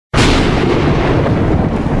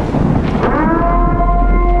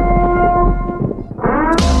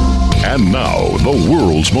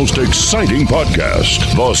world's most exciting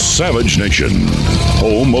podcast, The Savage Nation,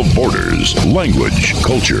 home of borders, language,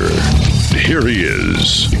 culture. Here he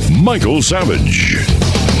is, Michael Savage.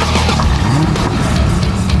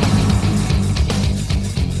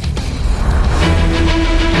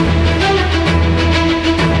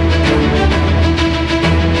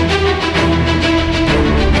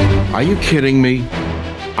 Are you kidding me?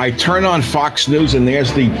 I turn on Fox News and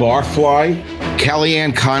there's the barfly,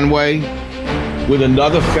 Kellyanne Conway, with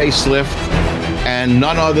another facelift, and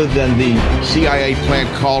none other than the CIA plant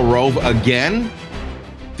Karl Rove again.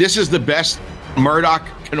 This is the best Murdoch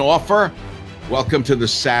can offer. Welcome to the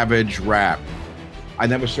Savage Rap. I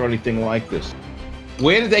never saw anything like this.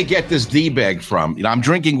 Where did they get this D-bag from? You know, I'm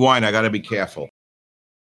drinking wine. I got to be careful.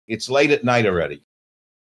 It's late at night already.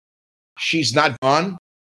 She's not gone.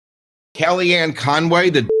 Kellyanne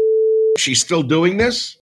Conway, she's still doing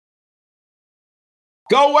this?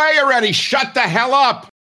 Go away already. Shut the hell up.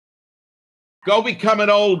 Go become an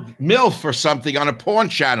old MILF or something on a porn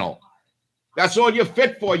channel. That's all you're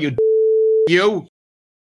fit for, you.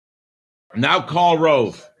 Now Karl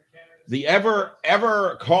Rove. The ever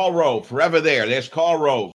Karl Rove, forever there. There's Karl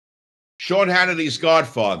Rove. Sean Hannity's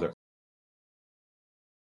godfather.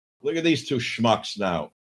 Look at these two schmucks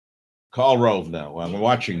now. Karl Rove now. I'm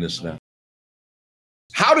watching this now.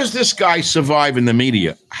 How does this guy survive in the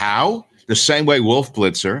media? How? The same way Wolf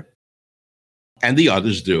Blitzer and the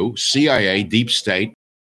others do. CIA, Deep State.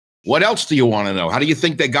 What else do you want to know? How do you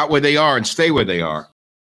think they got where they are and stay where they are?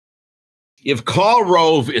 If Karl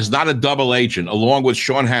Rove is not a double agent, along with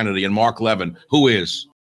Sean Hannity and Mark Levin, who is?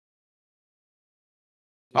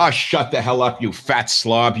 Oh, shut the hell up, you fat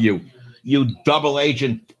slob, you double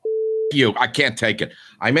agent, you. I can't take it.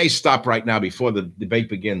 I may stop right now before the debate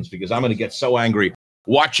begins because I'm going to get so angry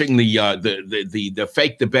watching the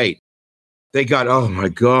fake debate. They got, oh my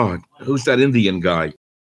God, who's that Indian guy?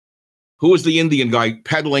 Who is the Indian guy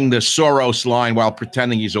peddling the Soros line while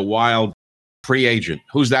pretending he's a wild free agent?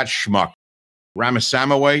 Who's that schmuck?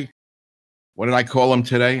 Ramaswamy? What did I call him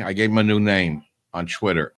today? I gave him a new name on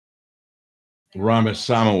Twitter.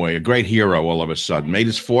 Ramaswamy, a great hero all of a sudden. Made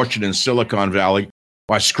his fortune in Silicon Valley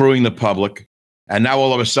by screwing the public. And now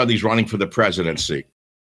all of a sudden he's running for the presidency.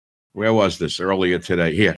 Where was this earlier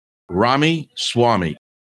today? Here. Rami Swami,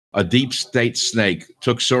 a deep state snake,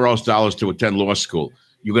 took Soros dollars to attend law school.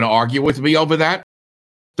 You going to argue with me over that?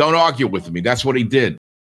 Don't argue with me. That's what he did.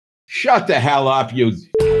 Shut the hell up, you.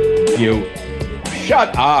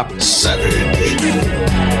 Shut up. Savage.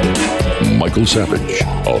 Michael Savage,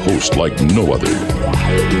 a host like no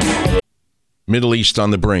other. Middle East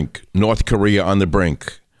on the brink. North Korea on the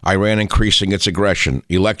brink. Iran increasing its aggression,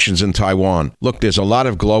 elections in Taiwan. Look, there's a lot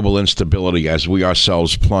of global instability as we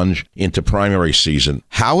ourselves plunge into primary season.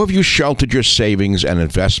 How have you sheltered your savings and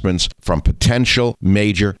investments from potential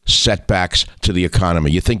major setbacks to the economy?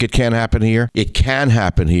 You think it can happen here? It can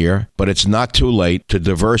happen here, but it's not too late to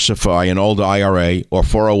diversify an old IRA or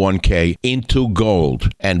 401k into gold.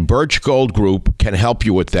 And Birch Gold Group can help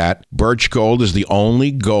you with that. Birch Gold is the only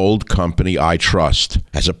gold company I trust.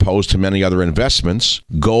 As opposed to many other investments,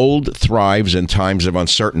 gold thrives in times of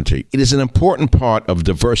uncertainty. It is an important part of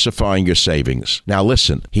diversifying your savings. Now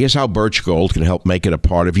listen, here's how Birch Gold can help make it a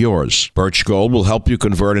part of yours. Birch Gold will help you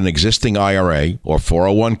convert an existing IRA or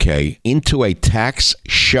 401k into a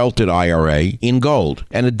tax-sheltered IRA in gold.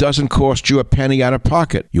 And it doesn't cost you a penny out of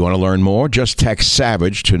pocket. You want to learn more? Just text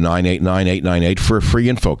SAVAGE to 989898 for a free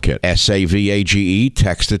info kit. SAVAGE,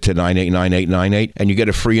 text it to 989898 and you get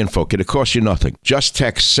a free info kit. It costs you nothing. Just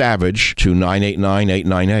text SAVAGE to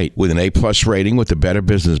 989898 with an A+ rating with the Better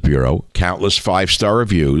Business Bureau, countless 5-star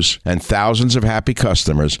reviews, and thousands of happy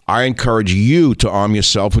customers. I encourage you to arm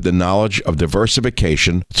yourself with the knowledge of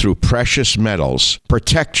diversification through precious metals.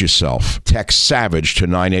 Protect yourself. Text SAVAGE to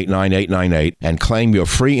 989898 and claim your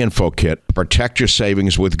free info kit. Protect your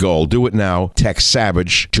savings with gold. Do it now. Text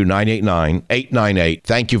SAVAGE to 989898.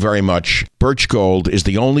 Thank you very much. Birch Gold is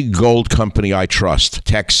the only gold company I trust.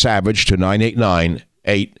 Text SAVAGE to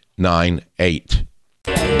 989898.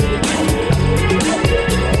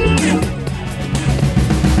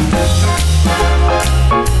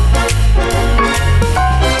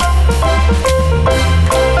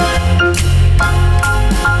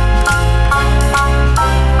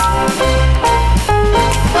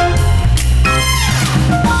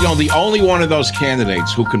 The only one of those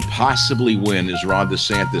candidates who can possibly win is Ron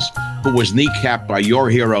DeSantis, who was kneecapped by your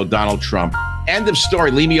hero, Donald Trump. End of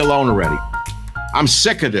story. Leave me alone already. I'm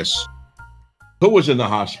sick of this. Who was in the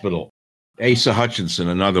hospital? Asa Hutchinson,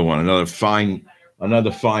 another one, another fine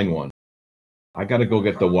one. I got to go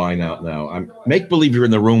get the wine out now. Make believe you're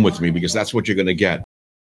in the room with me because that's what you're going to get.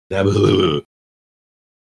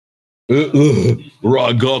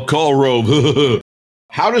 Call Rove.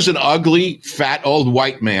 How does an ugly, fat, old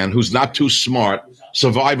white man who's not too smart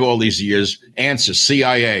survive all these years? Answer: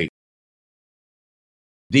 CIA,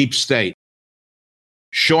 Deep State,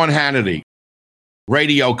 Sean Hannity,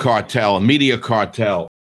 radio cartel, media cartel.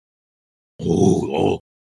 Oh,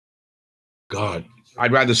 God.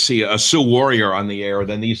 I'd rather see a Sioux warrior on the air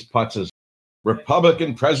than these putzes.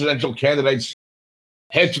 Republican presidential candidates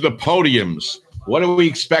head to the podiums. What do we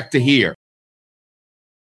expect to hear?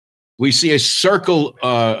 We see a circle.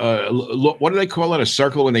 What do they call it? A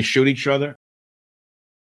circle when they shoot each other?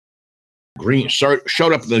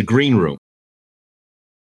 Showed up in the green room.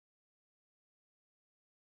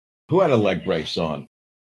 Who had a leg brace on?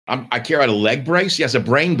 I care had a leg brace? He has a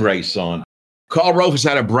brain brace on. Karl Rove has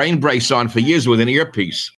had a brain brace on for years with an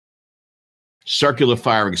earpiece. Circular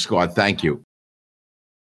firing squad, thank you.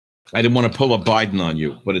 I didn't want to pull a Biden on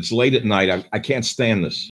you, but it's late at night. I can't stand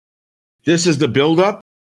this. This is the buildup.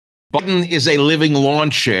 Biden is a living lawn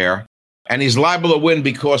chair, and he's liable to win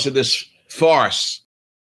because of this farce.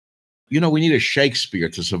 You know, we need a Shakespeare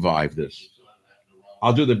to survive this.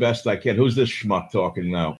 I'll do the best I can. Who's this schmuck talking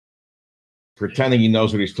now? Pretending he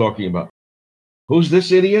knows what he's talking about. Who's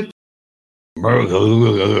this idiot?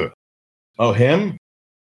 Oh, him?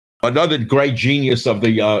 Another great genius of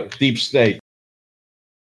the deep state.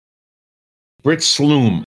 Brit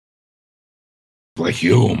Sloom. Brit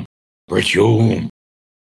Hume.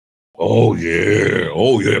 Oh,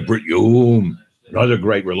 yeah, Brit Hume. Another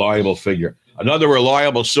great, reliable figure. Another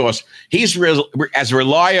reliable source. He's as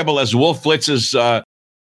reliable as Wolf Flitz's, I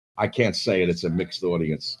can't say it, it's a mixed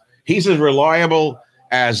audience. He's as reliable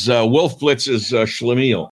as Wolf Flitz's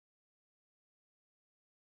Schlemiel.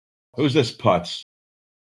 Who's this putz?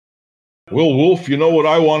 Will Wolf, you know what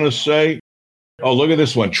I want to say? Oh, look at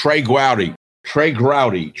this one. Trey Gowdy.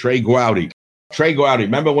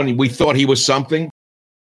 Remember when we thought he was something?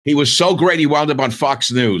 He was so great he wound up on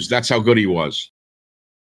Fox News. That's how good he was.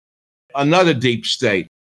 Another deep state.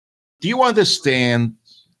 Do you understand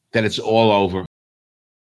that it's all over?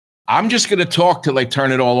 I'm just going to talk till they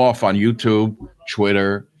turn it all off on YouTube,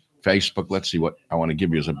 Twitter, Facebook. Let's see what I want to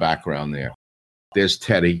give you as a background there. There's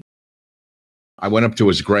Teddy. I went up to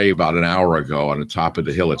his grave about an hour ago on the top of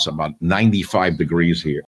the hill. It's about 95 degrees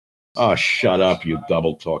here. Oh, shut up, you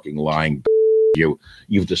double-talking, lying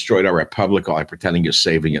You've destroyed our republic while I'm pretending you're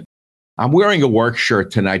saving it. I'm wearing a work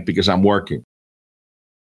shirt tonight because I'm working.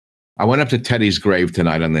 I went up to Teddy's grave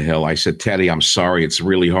tonight on the hill. I said, Teddy, I'm sorry. It's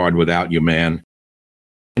really hard without you, man.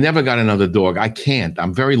 I never got another dog. I can't.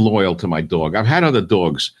 I'm very loyal to my dog. I've had other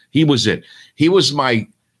dogs. He was it. He was my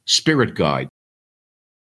spirit guide.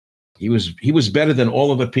 He was better than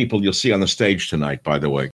all of the people you'll see on the stage tonight, by the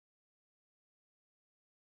way.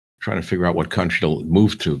 Trying to figure out what country to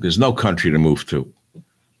move to. There's no country to move to.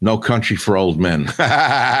 No country for old men.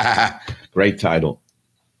 Great title.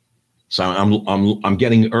 So I'm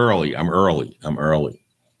getting early. I'm early.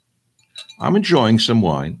 I'm enjoying some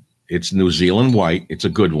wine. It's New Zealand white. It's a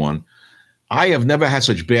good one. I have never had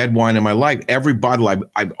such bad wine in my life. Every bottle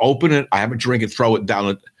I open it, I have a drink and throw it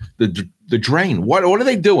down the drain. What are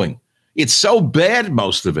they doing? It's so bad,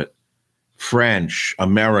 most of it. French,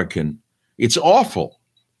 American. It's awful.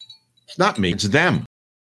 It's not me. It's them.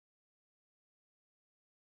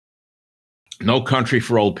 No country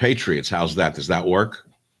for old patriots. How's that? Does that work?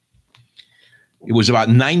 It was about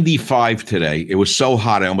 95 today. It was so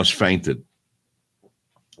hot I almost fainted.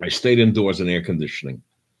 I stayed indoors in air conditioning.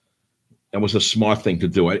 That was a smart thing to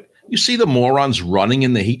do. You see the morons running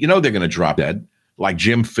in the heat. You know they're going to drop dead. Like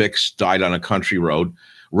Jim Fix died on a country road,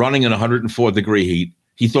 running in 104-degree heat.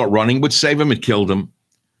 He thought running would save him. It killed him.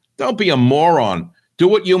 Don't be a moron. Do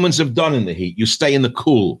what humans have done in the heat. You stay in the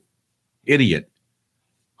cool. Idiot.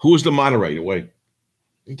 Who's the moderator? Wait.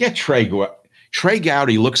 Get Trey. Trey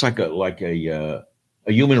Gowdy looks like a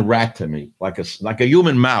human rat to me, like a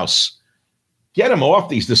human mouse. Get him off.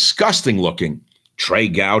 These disgusting looking. Trey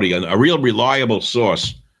Gowdy, a real reliable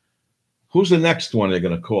source. Who's the next one they're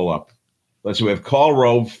going to call up? Let's see. We have Karl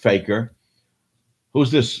Rove, faker. Who's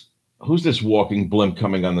this walking blimp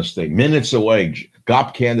coming on the stage? Minutes away.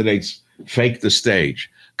 GOP candidates fake the stage.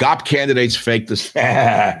 GOP candidates fake the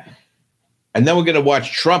stage. And then we're going to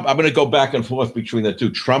watch Trump. I'm going to go back and forth between the two.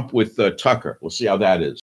 Trump with Tucker. We'll see how that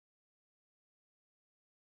is.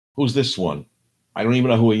 Who's this one? I don't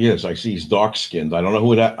even know who he is. I see he's dark-skinned. I don't know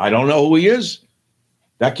who he is.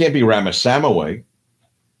 That can't be Ramaswamy.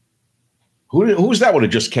 Who's that one that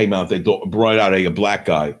just came out? They brought out a black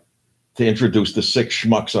guy to introduce the 6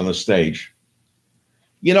 schmucks on the stage.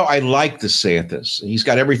 I like DeSantis. He's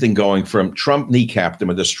got everything going from Trump kneecapped him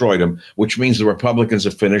and destroyed him, which means the Republicans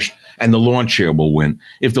are finished and the lawn chair will win.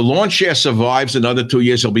 If the lawn chair survives another 2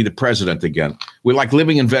 years, he'll be the president again. We're like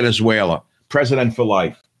living in Venezuela, president for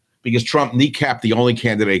life, because Trump kneecapped the only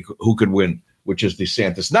candidate who could win, which is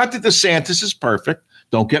DeSantis. Not that DeSantis is perfect,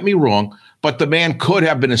 don't get me wrong, but the man could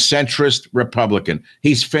have been a centrist Republican.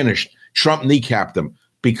 He's finished. Trump kneecapped him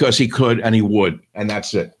because he could and he would, and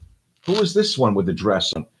that's it. Who is this one with the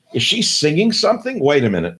dress on? Is she singing something? Wait a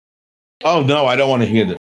minute. Oh, no, I don't want to hear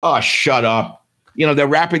that. Oh, shut up. They're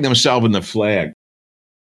wrapping themselves in the flag.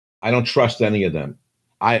 I don't trust any of them.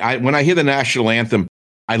 When I hear the national anthem,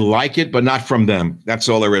 I like it, but not from them. That's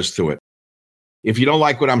all there is to it. If you don't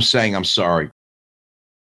like what I'm saying, I'm sorry.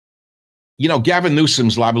 Gavin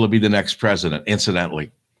Newsom's liable to be the next president,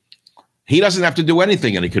 incidentally. He doesn't have to do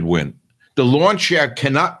anything and he could win. The lawn chair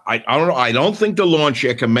cannot, I don't know, I don't think the lawn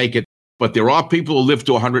chair can make it, but there are people who live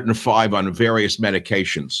to 105 on various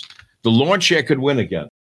medications. The lawn chair could win again.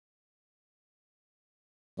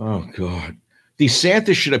 Oh, God.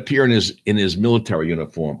 DeSantis should appear in his military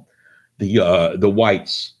uniform, the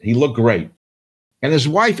whites. He looked great. And his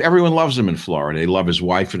wife, everyone loves him in Florida. They love his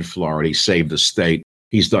wife in Florida. He saved the state.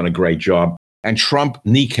 He's done a great job. And Trump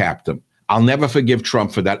kneecapped him. I'll never forgive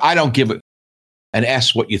Trump for that. I don't give an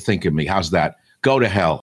S what you think of me. How's that? Go to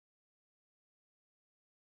hell.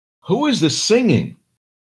 Who is this singing?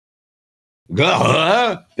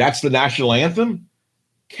 That's the national anthem?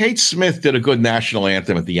 Kate Smith did a good national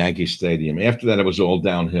anthem at the Yankee Stadium. After that, it was all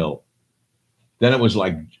downhill. Then it was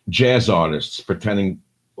like jazz artists pretending.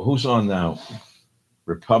 Who's on now?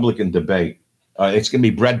 Republican debate. It's going to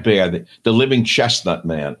be Brett Baer, the living chestnut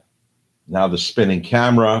man. Now the spinning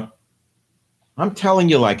camera. I'm telling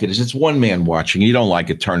you like it is. It's one man watching. You don't like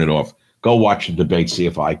it, turn it off. Go watch the debate, see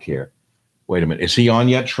if I care. Wait a minute. Is he on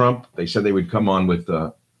yet, Trump? They said they would come on with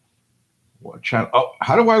what channel? Oh,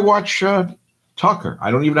 how do I watch Tucker? I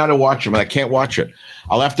don't even know how to watch him. I can't watch it.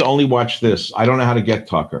 I'll have to only watch this. I don't know how to get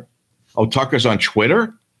Tucker. Oh, Tucker's on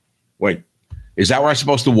Twitter? Wait, is that where I'm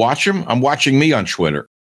supposed to watch him? I'm watching me on Twitter.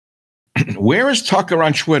 Where is Tucker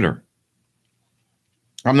on Twitter?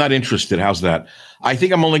 I'm not interested. How's that? I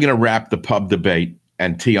think I'm only going to wrap the pub debate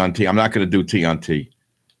and T on T. I'm not going to do T on T.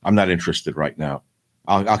 I'm not interested right now.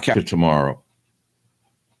 I'll catch it tomorrow.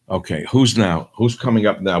 Okay, who's coming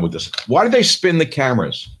up now with this? Why do they spin the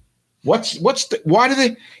cameras? Why do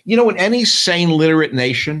they, in any sane, literate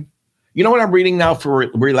nation, what I'm reading now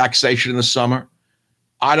for relaxation in the summer?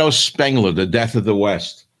 Otto Spengler, The Death of the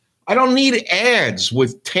West. I don't need ads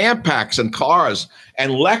with Tampax and cars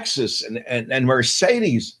and Lexus and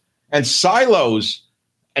Mercedes and silos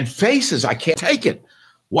and faces. I can't take it.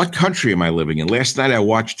 What country am I living in? Last night I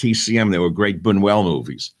watched TCM. There were great Buñuel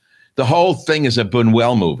movies. The whole thing is a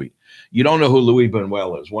Buñuel movie. You don't know who Louis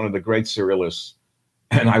Buñuel is, one of the great surrealists.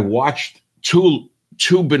 And I watched two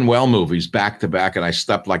Buñuel movies back to back, and I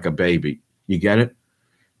slept like a baby. You get it?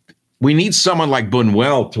 We need someone like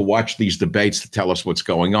Buñuel to watch these debates to tell us what's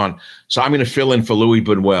going on. So I'm going to fill in for Louis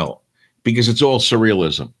Buñuel because it's all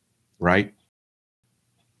surrealism, right?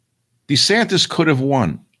 DeSantis could have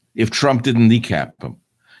won if Trump didn't kneecap him.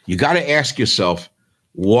 You got to ask yourself,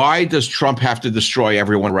 why does Trump have to destroy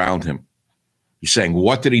everyone around him? You're saying,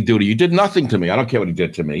 what did he do to you? You did nothing to me. I don't care what he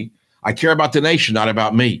did to me. I care about the nation, not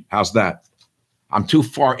about me. How's that? I'm too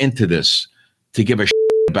far into this to give a shit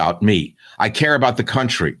about me. I care about the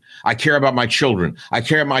country. I care about my children. I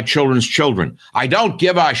care about my children's children. I don't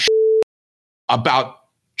give a shit about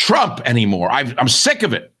Trump anymore. I'm sick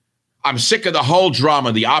of it. I'm sick of the whole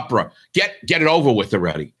drama, the opera. Get it over with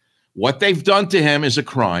already. What they've done to him is a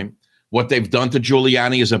crime. What they've done to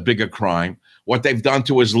Giuliani is a bigger crime. What they've done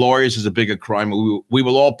to his lawyers is a bigger crime. We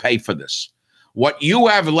will all pay for this. What you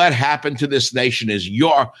have let happen to this nation is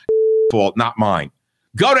your fault, not mine.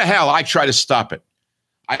 Go to hell. I try to stop it.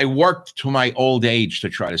 I worked to my old age to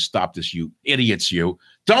try to stop this, you idiots, you.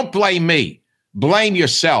 Don't blame me. Blame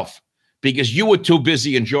yourself because you were too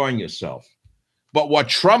busy enjoying yourself. But what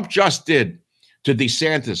Trump just did to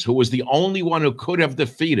DeSantis, who was the only one who could have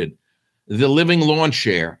defeated the living lawn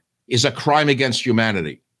chair, is a crime against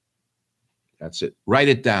humanity. That's it. Write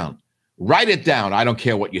it down. Write it down. I don't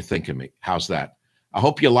care what you think of me. How's that? I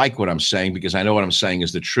hope you like what I'm saying because I know what I'm saying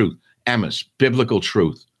is the truth. Emes, biblical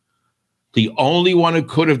truth. The only one who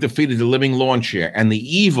could have defeated the living lawn chair and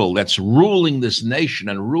the evil that's ruling this nation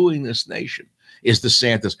and ruining this nation is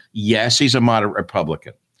DeSantis. Yes, he's a moderate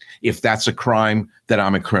Republican. If that's a crime, then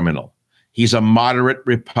I'm a criminal. He's a moderate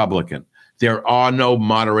Republican. There are no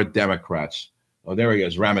moderate Democrats. Oh, there he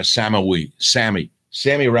is, Ramaswamy, Sammy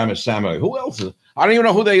Ramaswamy. Who else is? I don't even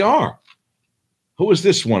know who they are. Who is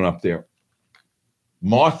this one up there?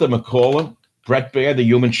 Martha McCallum, Brett Baer, the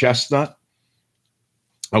human chestnut.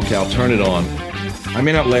 Okay, I'll turn it on. I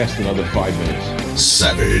may not last another 5 minutes.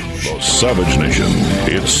 Savage. The Savage Nation.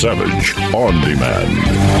 It's Savage on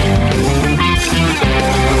demand.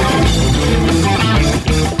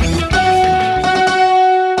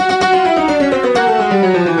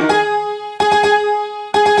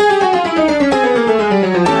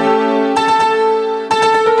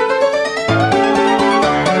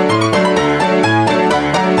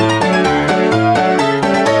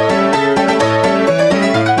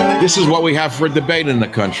 This is what we have for a debate in the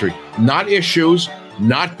country. Not issues,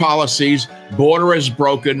 not policies. Border is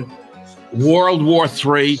broken. World War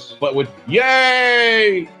III, but with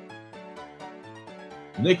yay!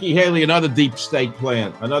 Nikki Haley, another deep state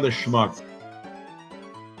plan, another schmuck.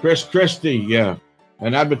 Chris Christie, yeah.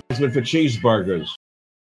 An advertisement for cheeseburgers.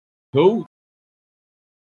 Who?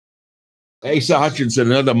 Asa Hutchinson,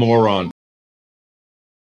 another moron.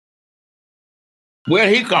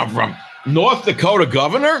 Where'd he come from? North Dakota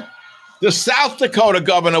governor? The South Dakota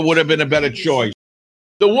governor would have been a better choice.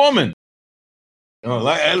 The woman. Oh,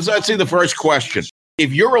 let's see the first question.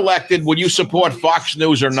 If you're elected, would you support Fox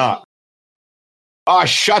News or not? Oh,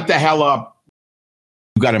 shut the hell up.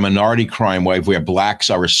 You've got a minority crime wave where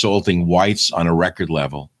blacks are assaulting whites on a record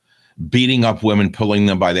level, beating up women, pulling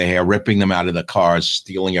them by their hair, ripping them out of the cars,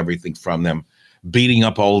 stealing everything from them, beating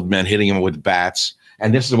up old men, hitting them with bats.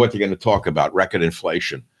 And this is what they're going to talk about, record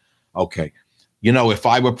inflation. Okay. You know, if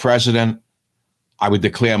I were president, I would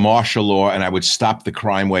declare martial law and I would stop the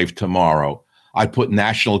crime wave tomorrow. I'd put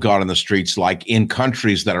National Guard on the streets like in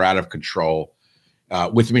countries that are out of control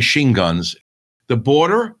with machine guns. The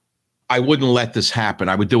border, I wouldn't let this happen.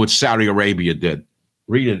 I would do what Saudi Arabia did.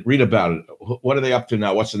 Read about it. What are they up to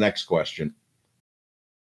now? What's the next question?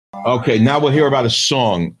 Okay, now we'll hear about a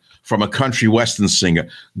song from a country western singer.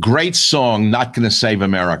 Great song, Not Gonna Save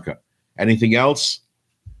America. Anything else?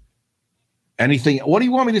 Anything? What do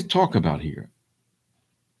you want me to talk about here?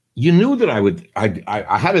 You knew that I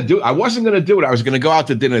had to do it. I wasn't going to do it. I was going to go out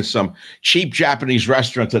to dinner at some cheap Japanese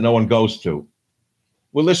restaurant that no one goes to.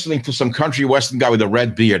 We're listening to some country western guy with a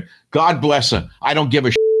red beard. God bless her. I don't give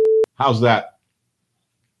a shit. How's that?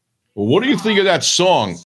 Well, what do you think of that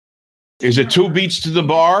song? Is it two beats to the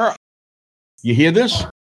bar? You hear this?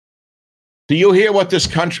 Do you hear what this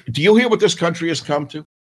country has come to?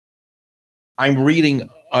 I'm reading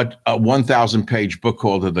a 1,000-page book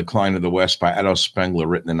called The Decline of the West by Otto Spengler,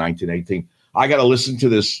 written in 1918. I got to listen to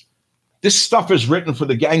this. This stuff is written for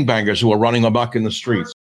the gangbangers who are running amok in the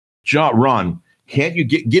streets. John, Ron, can't you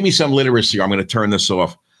give me some literacy or I'm going to turn this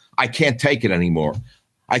off. I can't take it anymore.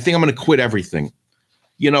 I think I'm going to quit everything.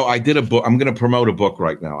 You know, I did a book. I'm going to promote a book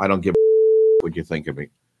right now. I don't give a what you think of me.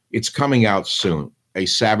 It's coming out soon, A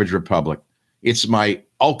Savage Republic. It's my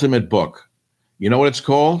ultimate book. You know what it's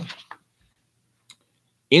called?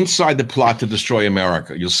 Inside the Plot to Destroy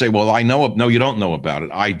America. You'll say, well, I know. No, you don't know about it.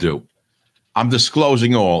 I do. I'm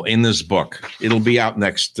disclosing all in this book. It'll be out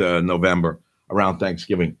next November around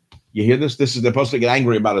Thanksgiving. You hear this? They're supposed to get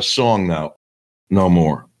angry about a song now. No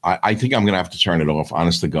more. I think I'm going to have to turn it off,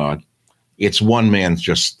 honest to God. It's one man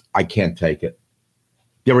just, I can't take it.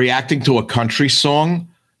 They're reacting to a country song.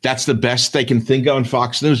 That's the best they can think of on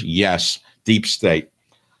Fox News? Yes. Deep state.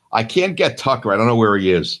 I can't get Tucker. I don't know where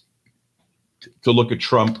he is. To look at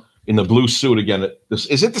Trump in the blue suit again.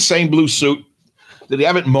 Is it the same blue suit? Did he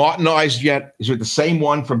have it Martinized yet? Is it the same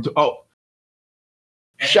one from?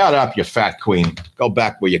 Shut up, you fat queen. Go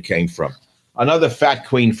back where you came from. Another fat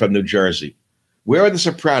queen from New Jersey. Where are the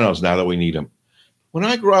Sopranos now that we need them? When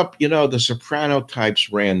I grew up, you know, the Soprano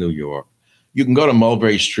types ran New York. You can go to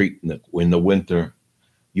Mulberry Street in the winter.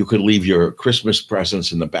 You could leave your Christmas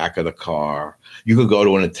presents in the back of the car. You could go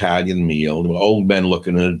to an Italian meal. Old men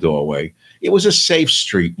looking in the doorway. It was a safe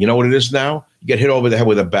street. You know what it is now? You get hit over the head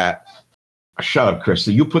with a bat. Shut up,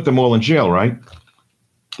 Christy. You put them all in jail, right?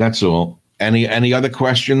 That's all. Any other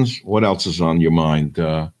questions? What else is on your mind?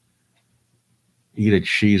 Eat a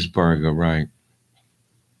cheeseburger, right?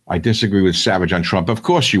 I disagree with Savage on Trump. Of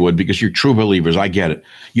course you would, because you're true believers. I get it.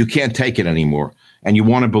 You can't take it anymore. And you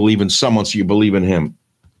want to believe in someone, so you believe in him.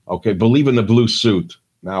 Okay, believe in the blue suit.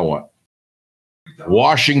 Now what?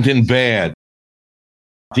 Washington bad.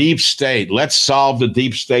 Deep state. Let's solve the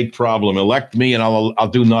deep state problem. Elect me and I'll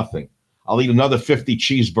do nothing. I'll eat another 50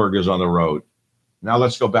 cheeseburgers on the road. Now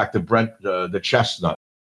let's go back to Brent, the chestnut.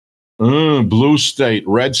 Blue state,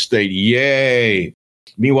 red state, yay.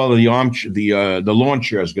 Meanwhile, the lawn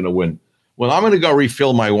chair is going to win. Well, I'm going to go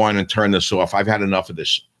refill my wine and turn this off. I've had enough of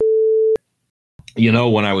this. You know,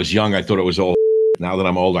 when I was young, I thought it was all. Now that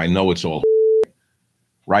I'm old, I know it's all.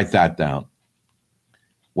 Write that down.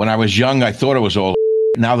 When I was young, I thought it was all.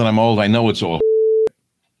 Now that I'm old, I know it's all.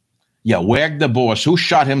 Yeah, Wagner boss. Who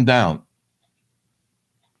shot him down?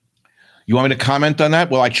 You want me to comment on that?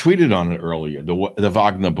 Well, I tweeted on it earlier. The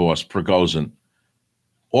Wagner boss, Prigozhin.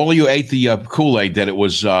 All of you ate the Kool-Aid that it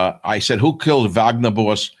was. I said, who killed Wagner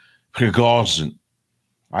boss Prigozhin?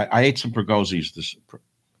 I ate some Prigozhins. This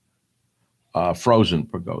frozen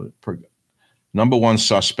Prigozhin. Number one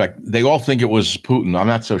suspect. They all think it was Putin. I'm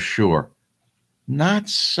not so sure. Not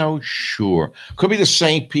so sure. Could be the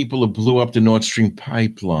same people who blew up the Nord Stream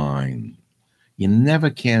pipeline. You never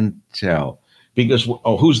can tell. Because,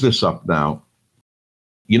 who's this up now?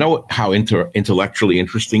 You know how intellectually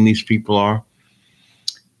interesting these people are?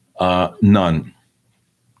 None.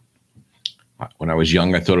 When I was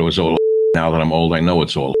young, I thought it was all. Now that I'm old, I know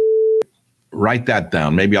it's all. Write that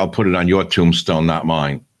down. Maybe I'll put it on your tombstone, not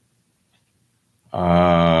mine.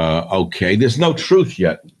 Okay, there's no truth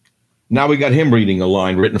yet. Now we got him reading a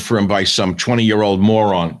line written for him by some 20-year-old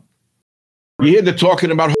moron. You hear they're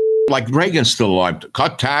talking about like Reagan's still alive.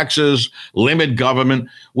 Cut taxes, limit government.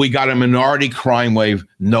 We got a minority crime wave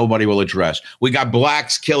nobody will address. We got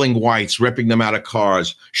blacks killing whites, ripping them out of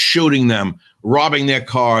cars, shooting them, robbing their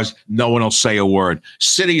cars. No one will say a word.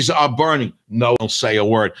 Cities are burning. No one will say a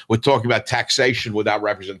word. We're talking about taxation without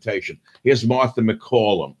representation. Here's Martha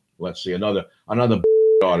McCallum. Let's see, another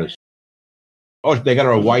artist. Oh, they got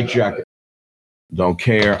her a white jacket. Don't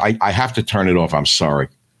care. I have to turn it off. I'm sorry.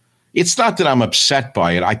 It's not that I'm upset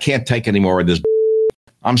by it. I can't take any more of this.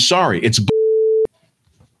 I'm sorry. It's.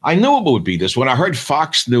 I knew it would be this. When I heard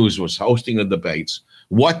Fox News was hosting the debates,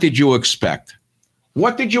 what did you expect?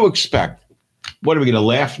 What did you expect? What are we going to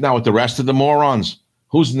laugh now at the rest of the morons?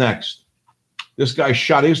 Who's next? This guy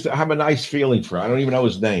shot. I used to have a nice feeling for him. I don't even know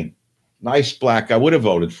his name. Nice black guy. I would have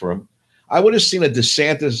voted for him. I would have seen a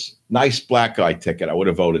DeSantis nice black guy ticket. I would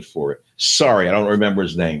have voted for it. Sorry, I don't remember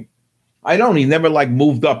his name. I don't. He never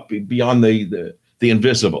moved up beyond the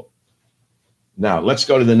invisible. Now, let's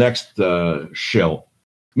go to the next shill.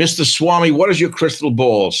 Mr. Swami, what does your crystal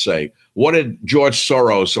ball say? What did George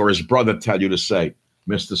Soros or his brother tell you to say,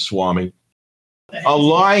 Mr. Swami? A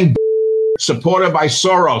lying supported by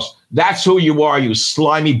Soros. That's who you are, you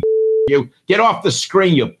slimy. You get off the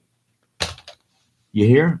screen, you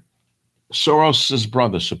hear? Soros'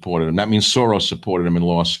 brother supported him. That means Soros supported him in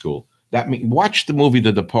law school. That means watch the movie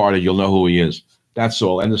The Departed. You'll know who he is. That's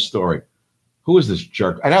all. End of story. Who is this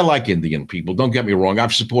jerk? And I like Indian people. Don't get me wrong.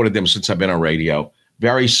 I've supported them since I've been on radio.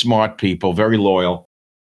 Very smart people, very loyal.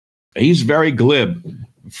 He's very glib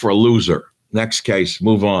for a loser. Next case,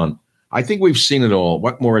 move on. I think we've seen it all.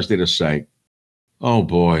 What more is there to say? Oh,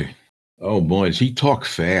 boy. Oh, boy. Does he talk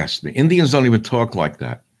fast? The Indians don't even talk like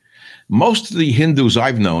that. Most of the Hindus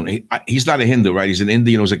I've known, he's not a Hindu, right? He's an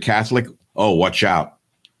Indian who's a Catholic. Oh, watch out.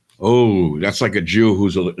 Oh, that's like a Jew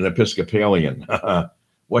who's an Episcopalian.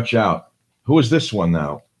 Watch out. Who is this one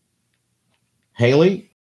now?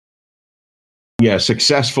 Haley? Yeah,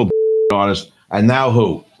 successful artist. And now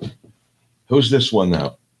who? Who's this one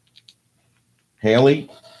now? Haley?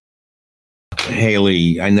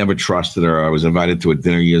 Haley, I never trusted her. I was invited to a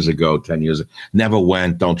dinner years ago, 10 years ago. Never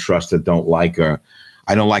went. Don't trust her. Don't like her.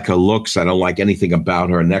 I don't like her looks. I don't like anything about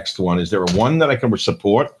her. Next one. Is there one that I can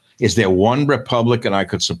support? Is there one Republican I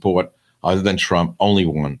could support other than Trump? Only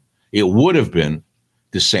one. It would have been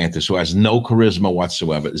DeSantis, who has no charisma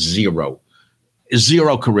whatsoever. Zero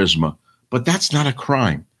charisma. But that's not a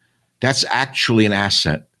crime. That's actually an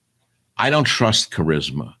asset. I don't trust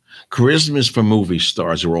charisma. Charisma is for movie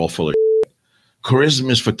stars who are all full of shit.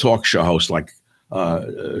 Charisma is for talk show hosts like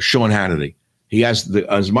Sean Hannity. He has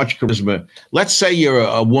as much charisma. Let's say you're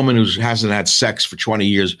a woman who hasn't had sex for 20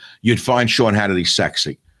 years. You'd find Sean Hannity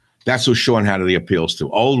sexy. That's who Sean Hannity appeals to.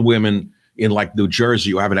 Old women in like New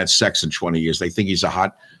Jersey who haven't had sex in 20 years. They think he's a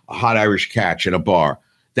hot Irish catch in a bar.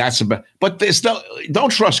 But there's don't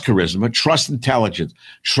trust charisma. Trust intelligence.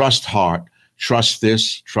 Trust heart. Trust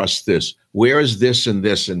this. Trust this. Where is this and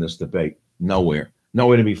this in this debate? Nowhere.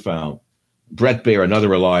 Nowhere to be found. Brett Baer, another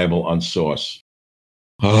reliable unsource.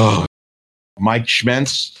 Oh. Mike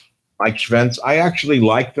Schmentz. I actually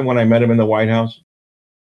liked him when I met him in the White House.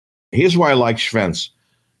 Here's why I like Schmentz.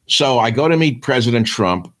 So I go to meet President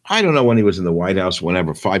Trump. I don't know when he was in the White House,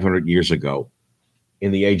 whenever, 500 years ago,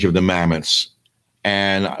 in the age of the mammoths.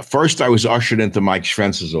 And first I was ushered into Mike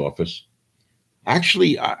Schmentz's office.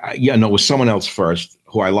 Actually, it was someone else first,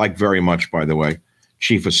 who I like very much, by the way.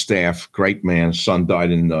 Chief of Staff, great man. Son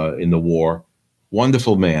died in the war.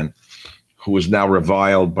 Wonderful man, who is now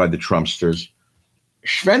reviled by the Trumpsters.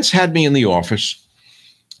 Schmentz had me in the office,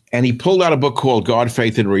 and he pulled out a book called God,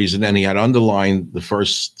 Faith, and Reason, and he had underlined the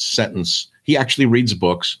first sentence. He actually reads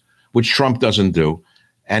books, which Trump doesn't do.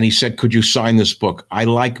 And he said, could you sign this book? I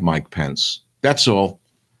like Mike Pence. That's all.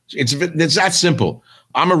 It's that simple.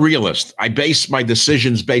 I'm a realist. I base my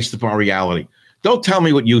decisions based upon reality. Don't tell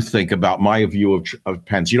me what you think about my view of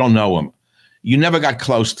Pence. You don't know him. You never got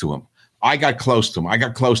close to him. I got close to him. I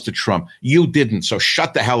got close to Trump. You didn't. So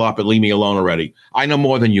shut the hell up and leave me alone already. I know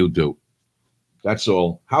more than you do. That's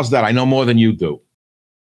all. How's that? I know more than you do.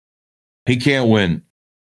 He can't win.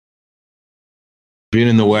 Been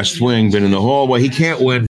in the West Wing, been in the hallway. He can't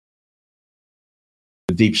win.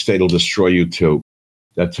 The deep state will destroy you too.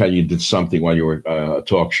 That's how you did something while you were a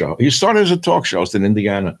talk show. You started as a talk show host in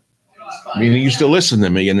Indiana. I mean, you used to listen to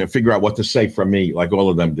me and then figure out what to say from me, like all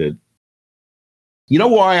of them did. You know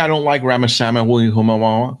why I don't like Ramaswamy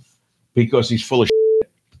Humawawa? Because he's full of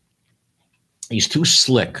shit. He's too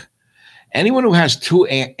slick. Anyone who has two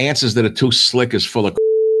answers that are too slick is full of.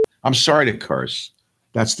 I'm sorry to curse.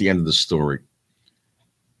 That's the end of the story.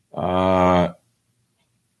 Now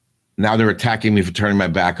they're attacking me for turning my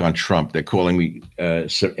back on Trump. They're calling me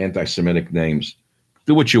anti-Semitic names.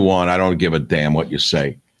 Do what you want. I don't give a damn what you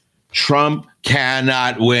say. Trump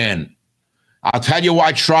cannot win. I'll tell you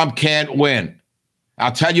why Trump can't win.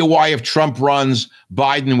 I'll tell you why if Trump runs,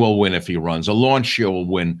 Biden will win if he runs. A launch year will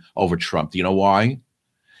win over Trump. Do you know why?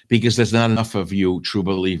 Because there's not enough of you true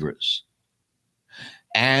believers.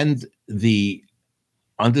 And the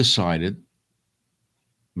undecided,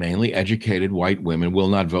 mainly educated white women will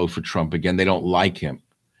not vote for Trump again. They don't like him.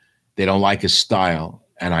 They don't like his style.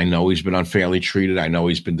 And I know he's been unfairly treated. I know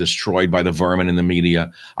he's been destroyed by the vermin in the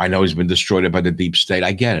media. I know he's been destroyed by the deep state.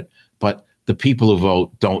 I get it. But the people who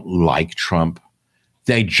vote don't like Trump.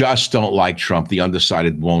 They just don't like Trump. The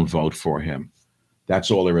undecided won't vote for him. That's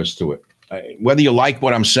all there is to it. Whether you like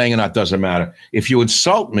what I'm saying or not doesn't matter. If you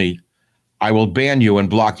insult me, I will ban you and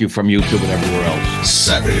block you from YouTube and everywhere else.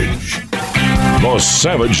 Savage. The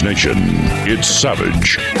Savage Nation. It's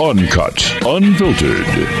savage, uncut, unfiltered,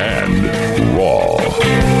 and raw.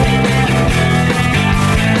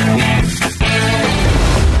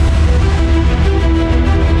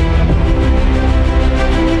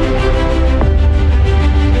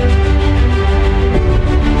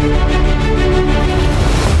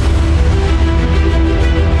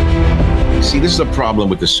 See, this is a problem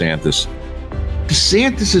with DeSantis.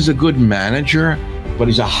 DeSantis is a good manager, but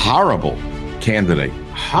he's a horrible candidate.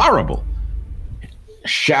 Horrible.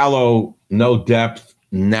 Shallow, no depth,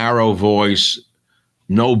 narrow voice,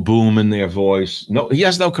 no boom in their voice. No, he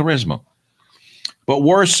has no charisma. But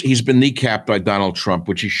worse, he's been kneecapped by Donald Trump,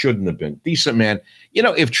 which he shouldn't have been. Decent man. You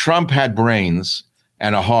know, if Trump had brains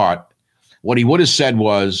and a heart, what he would have said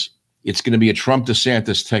was, it's going to be a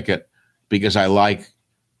Trump-DeSantis ticket because I like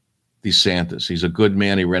DeSantis. He's a good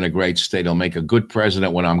man. He ran a great state. He'll make a good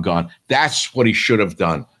president when I'm gone. That's what he should have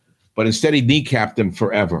done. But instead, he kneecapped him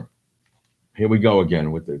forever. Here we go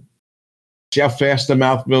again with the. See how fast the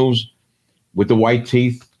mouth moves with the white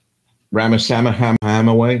teeth? Ramaswamy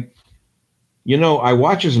Hamaway. You know, I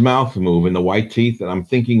watch his mouth move in the white teeth, and I'm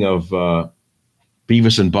thinking of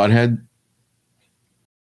Beavis and Butthead.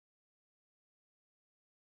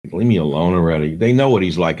 Leave me alone already. They know what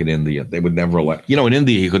he's like in India. They would never elect. You know, in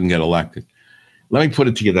India, he couldn't get elected. Let me put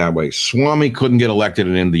it to you that way. Swami couldn't get elected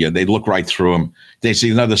in India. They'd look right through him. They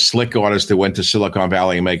see another slick artist that went to Silicon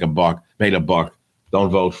Valley and made a buck. Don't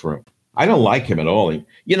vote for him. I don't like him at all.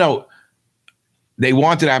 You know, they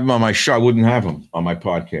wanted to have him on my show. I wouldn't have him on my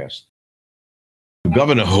podcast.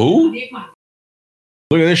 Governor who?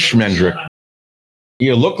 Look at this schmendrick.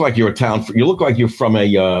 You look like you're you look like you're from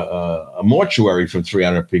a mortuary from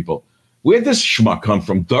 300 people. Where'd this schmuck come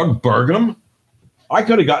from? Doug Burgum? I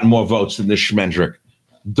could have gotten more votes than this schmendrick.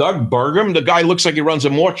 Doug Burgum? The guy looks like he runs a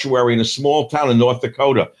mortuary in a small town in North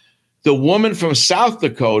Dakota. The woman from South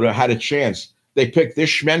Dakota had a chance. They picked this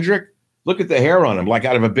schmendrick. Look at the hair on him, like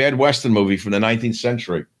out of a bad Western movie from the 19th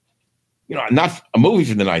century. You know, not a movie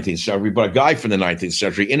from the 19th century, but a guy from the 19th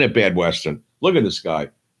century in a bad Western. Look at this guy.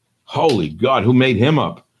 Holy God, who made him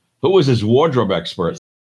up? Who was his wardrobe expert?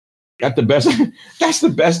 That's the best. That's the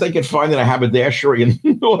best they could find in a haberdashery in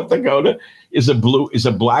North Dakota is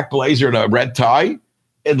a black blazer and a red tie.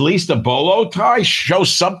 At least a bolo tie. Show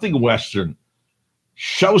something Western.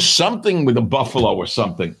 Show something with a buffalo or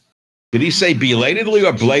something. Did he say belatedly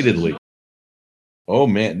or blatedly? Oh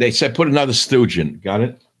man, they said put another stooge in. Got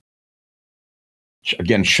it?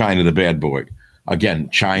 Again, China the bad boy. Again,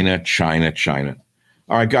 China.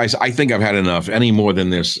 All right, guys, I think I've had enough. Any more than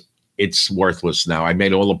this, it's worthless now. I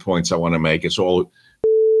made all the points I want to make. It's all.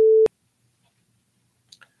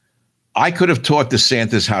 I could have taught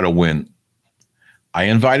DeSantis how to win. I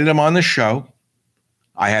invited him on the show.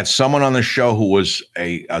 I had someone on the show who was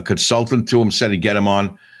a consultant to him, said he'd get him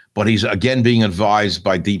on. but he's again being advised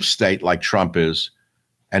by deep state like Trump is,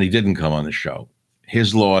 and he didn't come on the show.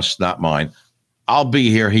 His loss, not mine. I'll be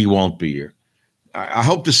here. He won't be here. I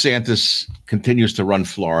hope DeSantis continues to run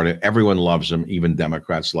Florida. Everyone loves him. Even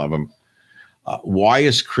Democrats love him. Why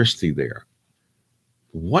is Christie there?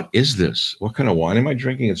 What is this? What kind of wine am I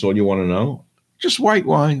drinking? It's all you want to know? Just white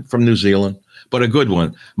wine from New Zealand, but a good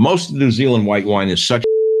one. Most New Zealand white wine is such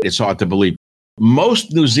it's hard to believe.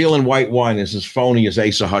 Most New Zealand white wine is as phony as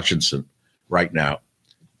Asa Hutchinson right now.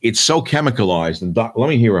 It's so chemicalized. And let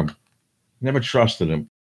me hear him. Never trusted him.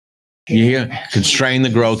 You hear? Constrain the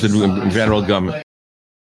growth of the federal government.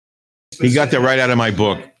 He got that right out of my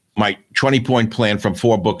book, my 20-point plan from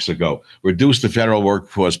 4 books ago. Reduce the federal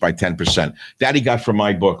workforce by 10%. That he got from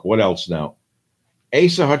my book. What else now?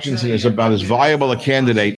 Asa Hutchinson is about as viable a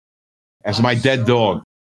candidate as my dead dog.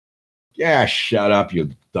 Yeah, shut up, you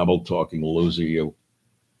double-talking loser, you.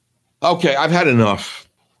 Okay, I've had enough.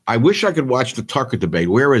 I wish I could watch the Tucker debate.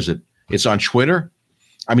 Where is it? It's on Twitter?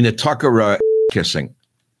 I mean, the Tucker kissing.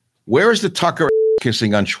 Where is the Tucker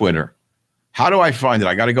kissing on Twitter? How do I find it?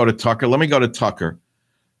 I got to go to Tucker. Let me go to Tucker.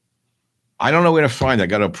 I don't know where to find it. I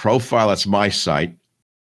got a profile. That's my site.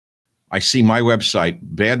 I see my website,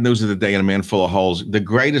 Bad News of the Day and a Man Full of Holes. The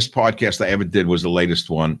greatest podcast I ever did was the latest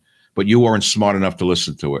one, but you weren't smart enough to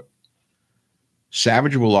listen to it.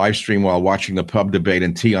 Savage will live stream while watching the pub debate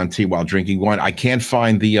and tea on tea while drinking wine. I can't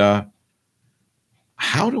find the,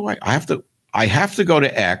 how do I have to go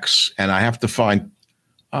to X and I have to find,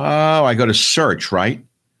 I go to search, right?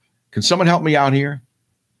 Can someone help me out here?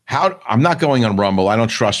 I'm not going on Rumble. I don't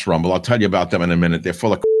trust Rumble. I'll tell you about them in a minute. They're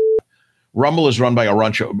full of Rumble is run by a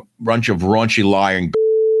bunch of raunchy lying,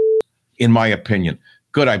 in my opinion.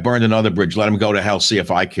 Good, I burned another bridge. Let them go to hell, see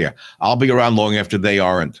if I care. I'll be around long after they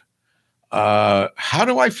aren't. How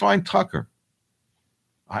do I find Tucker?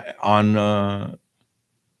 On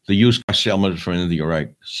the used car salesman for India,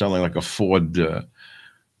 right? Selling like a Ford.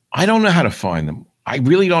 I don't know how to find them. I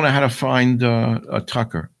really don't know how to find a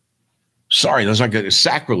Tucker. Sorry, there's like a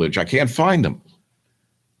sacrilege. I can't find them.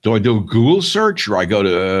 Do I do a Google search or I go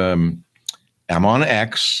to, I'm on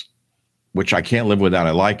X, which I can't live without.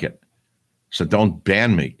 I like it. So don't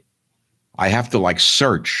ban me. I have to like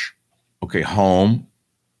search. Okay, home.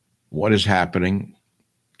 What is happening?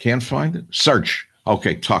 Can't find it. Search.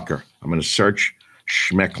 Okay, Tucker. I'm going to search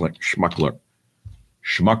Schmuckler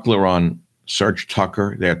on search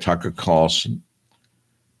Tucker. There, Tucker Carlson.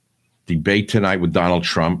 Debate tonight with Donald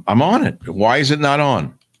Trump. I'm on it. Why is it not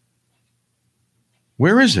on?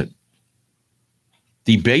 Where is it?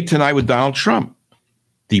 Debate tonight with Donald Trump.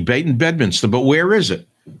 Debate in Bedminster. But where is it?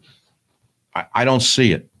 I don't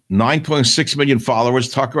see it. 9.6 million followers,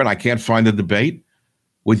 Tucker, and I can't find the debate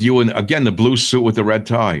with you. And again, the blue suit with the red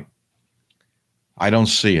tie. I don't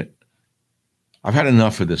see it. I've had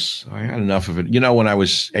enough of this. I had enough of it. You know, when I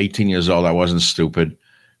was 18 years old, I wasn't stupid,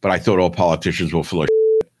 but I thought all politicians were full of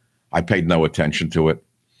shit. I paid no attention to it.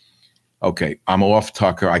 Okay, I'm off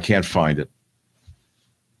Tucker. I can't find it.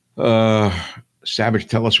 Savage,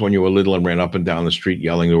 tell us when you were little and ran up and down the street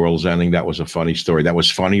yelling the world's ending. That was a funny story. That was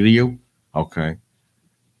funny to you? Okay.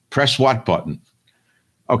 Press what button?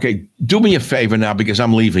 Okay, do me a favor now because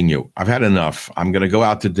I'm leaving you. I've had enough. I'm going to go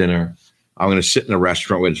out to dinner. I'm going to sit in a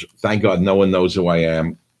restaurant, which thank God no one knows who I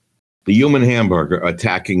am. The human hamburger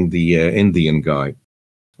attacking the Indian guy.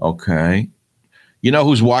 Okay. You know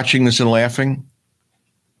who's watching this and laughing?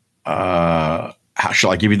 How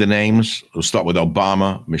shall I give you the names? We'll start with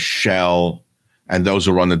Obama, Michelle, and those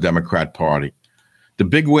who run the Democrat Party. The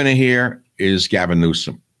big winner here is Gavin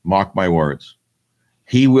Newsom. Mark my words.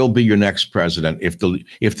 He will be your next president. If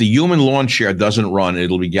the human lawn chair doesn't run,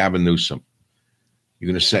 it'll be Gavin Newsom. You're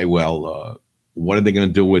going to say, well, what are they going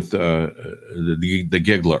to do with the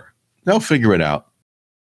giggler? They'll figure it out.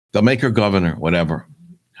 They'll make her governor, whatever.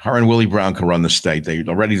 Her and Willie Brown can run the state. They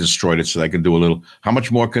already destroyed it, so they can do a little. How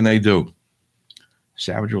much more can they do?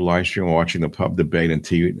 Savage will live stream watching the pub debate and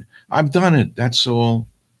TV. I've done it. That's all.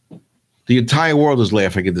 The entire world is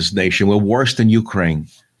laughing at this nation. We're worse than Ukraine.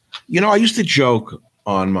 You know, I used to joke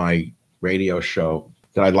on my radio show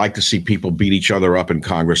that I'd like to see people beat each other up in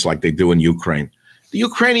Congress like they do in Ukraine. The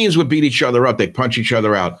Ukrainians would beat each other up. They punch each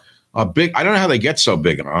other out. I don't know how they get so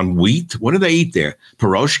big. On wheat? What do they eat there?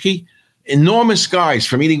 Piroshki? Enormous guys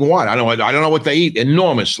from eating what? I don't know what they eat.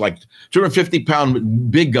 Enormous, like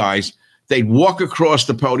 250-pound big guys. They'd walk across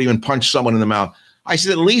the podium and punch someone in the mouth. I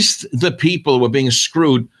said, at least the people who are being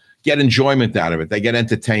screwed get enjoyment out of it. They get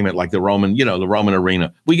entertainment like the Roman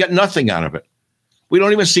arena. We get nothing out of it. We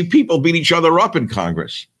don't even see people beat each other up in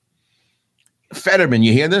Congress. Fetterman,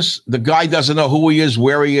 you hear this? The guy doesn't know who he is,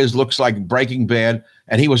 where he is, looks like Breaking Bad,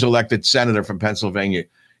 and he was elected senator from Pennsylvania.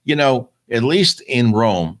 At least in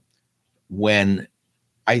Rome,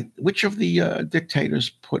 which of the dictators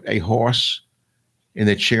put a horse in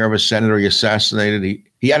the chair of a senator he assassinated?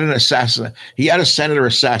 He had a senator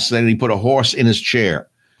assassinated. He put a horse in his chair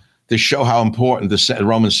to show how important the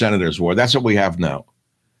Roman senators were. That's what we have now.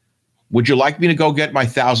 Would you like me to go get my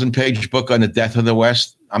 1,000-page book on the death of the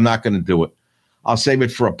West? I'm not going to do it. I'll save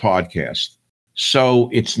it for a podcast. So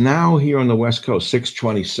it's now here on the West Coast,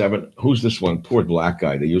 6:27. Who's this one? Poor black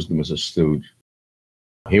guy. They used him as a stooge.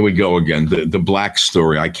 Here we go again. The black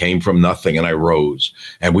story. I came from nothing and I rose,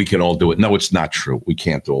 and we can all do it. No, it's not true. We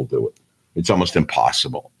can't all do it. It's almost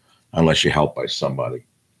impossible unless you're helped by somebody.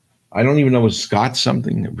 I don't even know, was Scott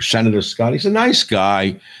something? Senator Scott. He's a nice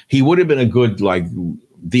guy. He would have been a good,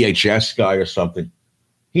 DHS guy or something.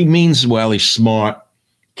 He means well. He's smart.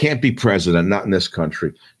 Can't be president, not in this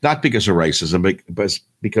country. Not because of racism, but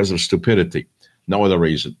because of stupidity. No other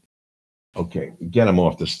reason. Okay, get him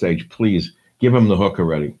off the stage, please. Give him the hook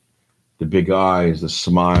already. The big eyes, the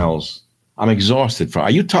smiles. I'm exhausted. Are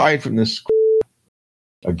you tired from this?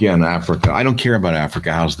 Again, Africa. I don't care about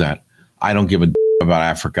Africa. How's that? I don't give a about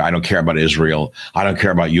Africa. I don't care about Israel. I don't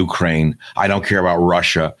care about Ukraine. I don't care about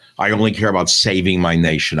Russia. I only care about saving my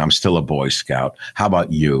nation. I'm still a Boy Scout. How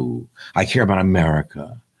about you? I care about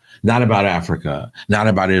America, not about Africa, not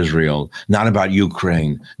about Israel, not about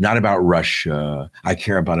Ukraine, not about Russia. I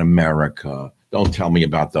care about America. Don't tell me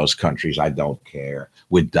about those countries. I don't care.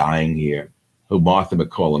 We're dying here. Who, Martha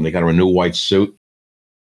McCollum? They got her new white suit.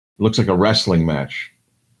 It looks like a wrestling match.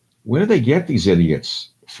 Where do they get these idiots?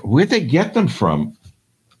 Where'd they get them from?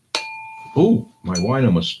 Ooh, my wine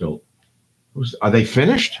almost spilled. Are they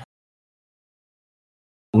finished?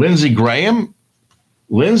 Lindsey Graham?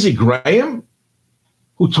 Lindsey Graham?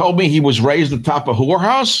 Who told me he was raised atop a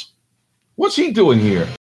whorehouse? What's he doing here?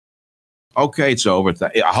 Okay, it's over.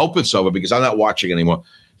 I hope it's over because I'm not watching anymore.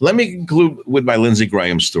 Let me conclude with my Lindsey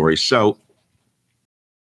Graham story. So,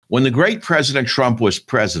 when the great President Trump was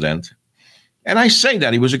president, and I say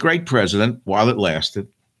that he was a great president while it lasted,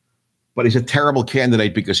 but he's a terrible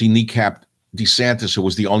candidate because he kneecapped DeSantis, who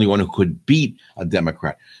was the only one who could beat a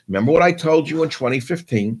Democrat. Remember what I told you in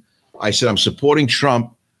 2015? I said I'm supporting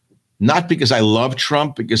Trump, not because I love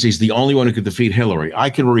Trump, because he's the only one who could defeat Hillary. I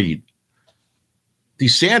can read.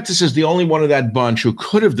 DeSantis is the only one of that bunch who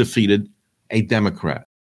could have defeated a Democrat.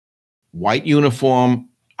 White uniform.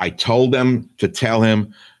 I told them to tell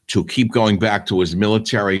him to keep going back to his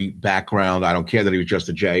military background. I don't care that he was just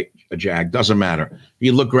a jag. Doesn't matter.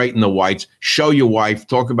 You look great in the whites. Show your wife.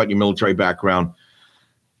 Talk about your military background.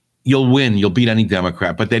 You'll win. You'll beat any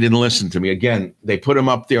Democrat. But they didn't listen to me. Again, they put him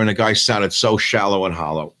up there, and the guy sounded so shallow and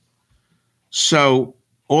hollow. So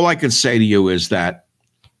all I can say to you is that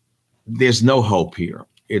there's no hope here.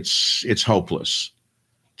 It's hopeless.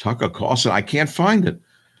 Tucker Carlson, I can't find it.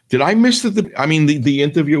 Did I miss the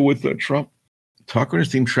interview with Trump? Tucker and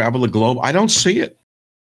his team travel the globe. I don't see it.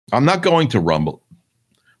 I'm not going to Rumble.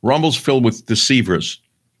 Rumble's filled with deceivers.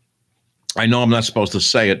 I know I'm not supposed to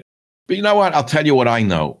say it, but you know what? I'll tell you what I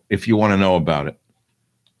know if you want to know about it.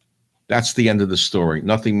 That's the end of the story.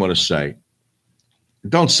 Nothing more to say.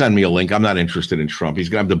 Don't send me a link. I'm not interested in Trump. He's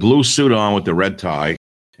going to have the blue suit on with the red tie,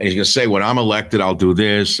 and he's going to say, when I'm elected, I'll do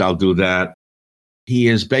this, I'll do that. He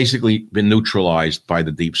has basically been neutralized by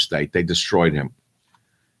the deep state. They destroyed him.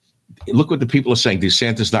 Look what the people are saying.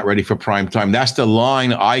 DeSantis not ready for prime time. That's the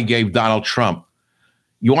line I gave Donald Trump.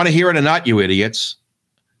 You want to hear it or not, you idiots?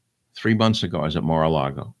 3 months ago, I was at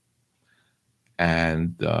Mar-a-Lago.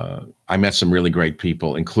 And I met some really great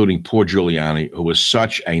people, including poor Giuliani, who was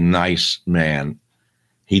such a nice man.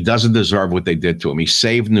 He doesn't deserve what they did to him. He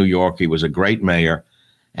saved New York. He was a great mayor.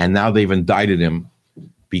 And now they've indicted him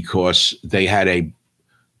because they had a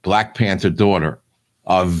Black Panther daughter,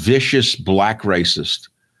 a vicious black racist,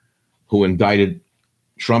 who indicted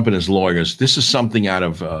Trump and his lawyers. This is something out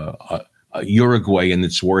of Uruguay in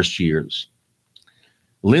its worst years.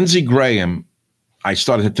 Lindsey Graham, I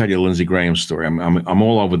started to tell you a Lindsey Graham story. I'm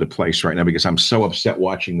all over the place right now because I'm so upset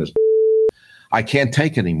watching this. I can't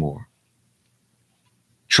take anymore.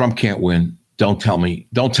 Trump can't win. Don't tell me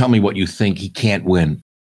what you think. He can't win.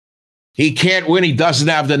 He can't win. He doesn't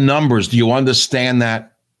have the numbers. Do you understand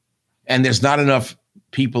that? And there's not enough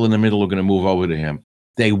people in the middle who are going to move over to him.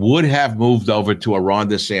 They would have moved over to a Ron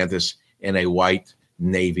DeSantis in a white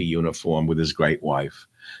Navy uniform with his great wife.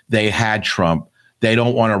 They had Trump. They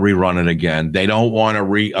don't want to rerun it again. They don't want a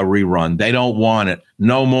rerun. They don't want it.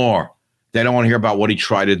 No more. They don't want to hear about what he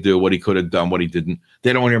tried to do, what he could have done, what he didn't.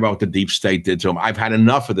 They don't want to hear about what the deep state did to him. I've had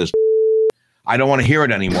enough of this. I don't want to hear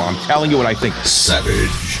it anymore. I'm telling you what I think.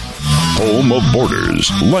 Savage. Home of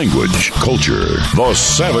borders, language, culture. The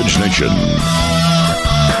Savage Nation.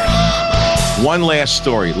 One last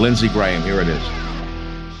story. Lindsey Graham, here it is.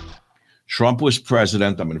 Trump was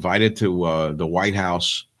president. I'm invited to the White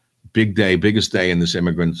House. Big day, biggest day in this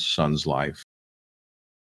immigrant son's life.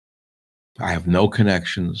 I have no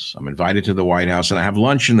connections. I'm invited to the White House, and I have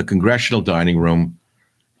lunch in the congressional dining room,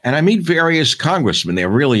 and I meet various congressmen. They're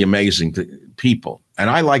really amazing people, and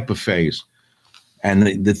I like buffets.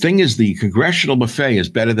 And the thing is, the congressional buffet is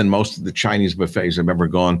better than most of the Chinese buffets I've ever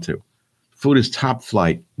gone to. Food is top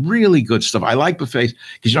flight, really good stuff. I like buffets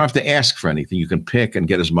because you don't have to ask for anything. You can pick and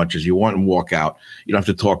get as much as you want and walk out. You don't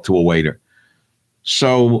have to talk to a waiter.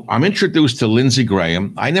 So I'm introduced to Lindsey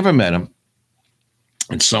Graham. I never met him.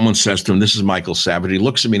 And someone says to him, "This is Michael Savage." He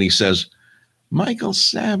looks at me and he says, "Michael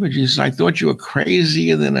Savage." He says, "I thought you were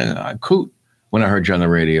crazier than a coot when I heard you on the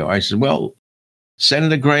radio." I said, "Well,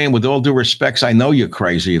 Senator Graham, with all due respects, I know you're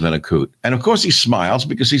crazier than a coot." And of course he smiles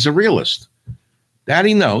because he's a realist. That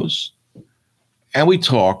he knows. And we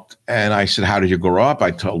talked, and I said, "How did you grow up?"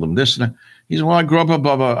 I told him this. And he said, "Well, I grew up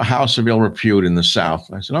above a house of ill repute in the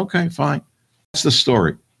South." I said, "Okay, fine." That's the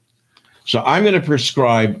story. So I'm going to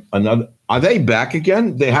prescribe another. Are they back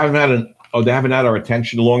again? They haven't had our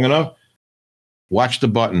attention long enough. Watch the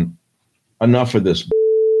button. Enough of this.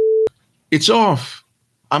 It's off.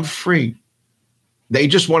 I'm free. They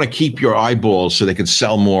just want to keep your eyeballs so they can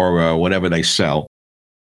sell more whatever they sell.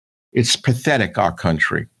 It's pathetic, our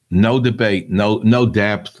country. No debate, no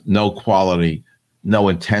depth, no quality, no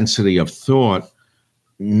intensity of thought,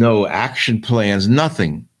 no action plans,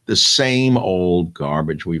 nothing. The same old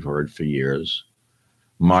garbage we've heard for years.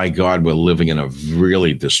 My God, we're living in a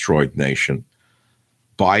really destroyed nation.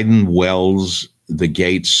 Biden welds the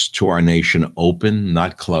gates to our nation open,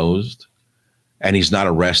 not closed, and he's not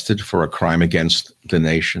arrested for a crime against the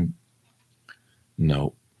nation.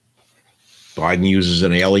 No. Biden uses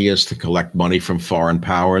an alias to collect money from foreign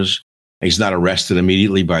powers. He's not arrested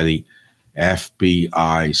immediately by the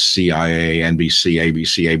FBI, CIA, NBC,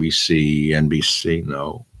 ABC, NBC.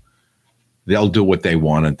 No. They'll do what they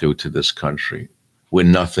want to do to this country. We're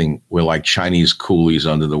nothing. We're like Chinese coolies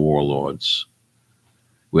under the warlords.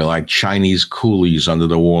 We're like Chinese coolies under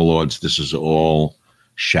the warlords. This is all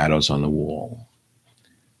shadows on the wall.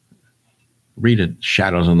 Read it,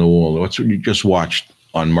 Shadows on the Wall. That's what you just watched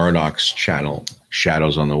on Murdoch's channel,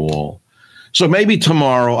 Shadows on the Wall. So maybe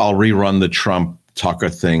tomorrow I'll rerun the Trump Tucker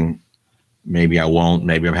thing. Maybe I won't.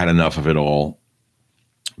 Maybe I've had enough of it all.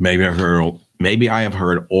 Maybe I have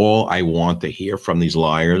heard all I want to hear from these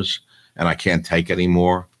liars, and I can't take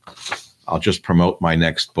anymore. I'll just promote my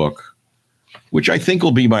next book, which I think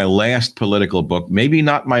will be my last political book. Maybe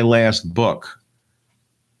not my last book.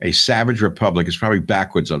 A Savage Republic is probably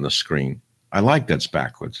backwards on the screen. I like that's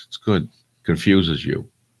backwards. It's good. Confuses you.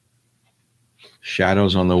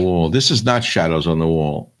 Shadows on the Wall. This is not Shadows on the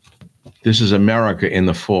Wall. This is America in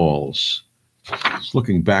the Falls. It's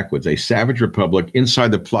looking backwards. A Savage Republic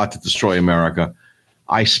inside the plot to destroy America.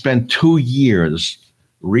 I spent 2 years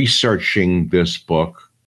researching this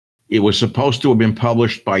book. It was supposed to have been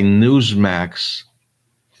published by Newsmax,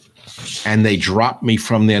 and they dropped me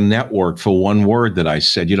from their network for one word that I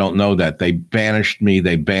said. You don't know that. They banished me.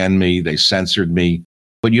 They banned me. They censored me.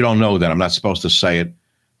 But you don't know that. I'm not supposed to say it.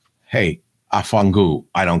 Hey, afangu,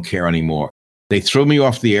 I don't care anymore. They threw me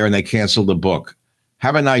off the air and they canceled the book.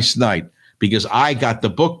 Have a nice night, because I got the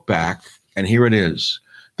book back, and here it is.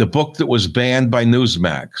 The book that was banned by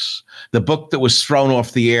Newsmax. The book that was thrown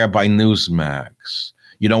off the air by Newsmax.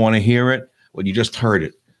 You don't want to hear it? Well, you just heard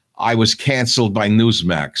it. I was canceled by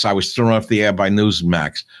Newsmax. I was thrown off the air by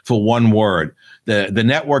Newsmax for one word. The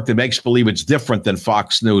network that makes believe it's different than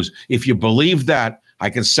Fox News. If you believe that, I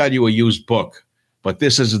can sell you a used book. But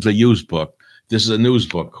this isn't a used book. This is a news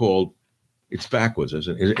book called, it's backwards,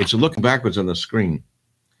 isn't it? It's looking backwards on the screen.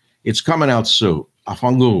 It's coming out soon.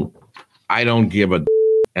 Afangu. I don't give a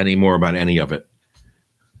anymore about any of it.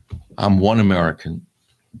 I'm one American.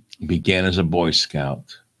 Began as a Boy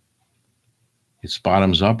Scout. It's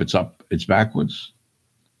bottoms up. It's backwards.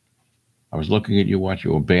 I was looking at you, what?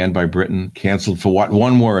 You were banned by Britain, canceled for what?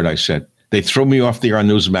 One word, I said. They threw me off the air on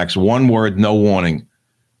Newsmax. One word, no warning.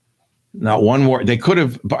 Not one word. They could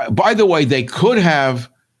have, by the way, they could have,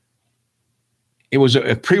 it was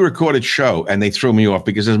a pre-recorded show, and they threw me off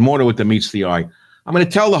because there's more to it than meets the eye. I'm going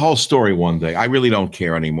to tell the whole story one day. I really don't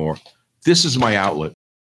care anymore. This is my outlet.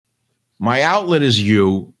 My outlet is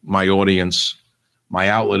you, my audience. My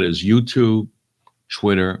outlet is YouTube,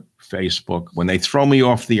 Twitter, Facebook. When they throw me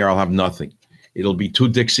off the air, I'll have nothing. It'll be 2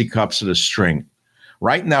 Dixie cups and a string.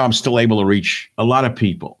 Right now, I'm still able to reach a lot of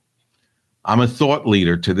people. I'm a thought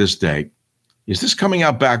leader to this day. Is this coming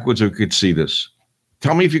out backwards, or you could see this?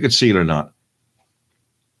 Tell me if you could see it or not.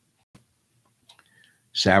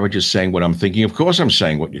 Savage is saying what I'm thinking. Of course I'm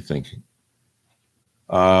saying what you're thinking.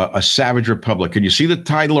 A Savage Republic. Can you see the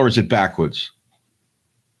title or is it backwards?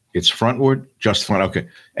 It's frontward, just front. Okay.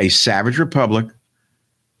 A Savage Republic.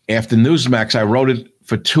 After Newsmax, I wrote it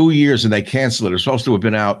for 2 years and they canceled it. It was supposed to have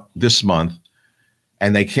been out this month.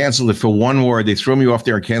 And they canceled it for one word. They threw me off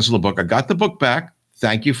there and canceled the book. I got the book back.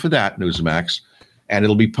 Thank you for that, Newsmax. And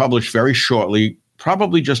it'll be published very shortly,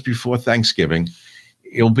 probably just before Thanksgiving.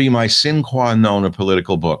 It'll be my sine qua non of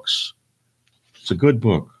political books. It's a good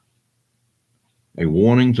book. A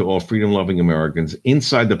warning to all freedom-loving Americans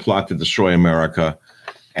inside the plot to destroy America.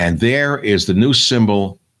 And there is the new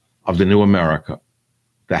symbol of the new America,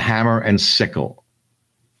 the hammer and sickle.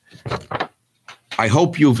 I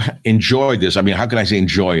hope you've enjoyed this. I mean, how can I say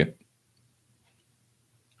enjoy it?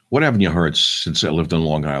 What haven't you heard since I lived on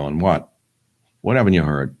Long Island? What haven't you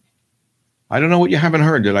heard? I don't know what you haven't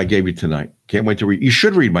heard that I gave you tonight. Can't wait to read. You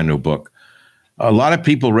should read my new book. A lot of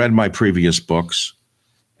people read my previous books,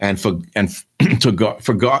 and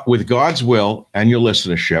with God's will and your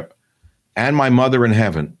listenership, and my mother in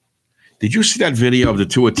heaven. Did you see that video of the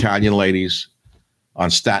two Italian ladies on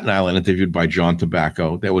Staten Island interviewed by John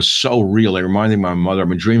Tobacco? That was so real. It reminded me of my mother. I've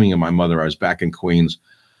been dreaming of my mother. I was back in Queens.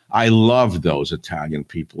 I love those Italian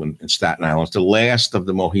people in Staten Island. It's the last of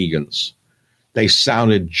the Mohegans. They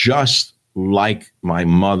sounded just like my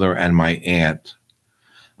mother and my aunt.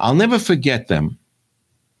 I'll never forget them.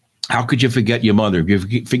 How could you forget your mother?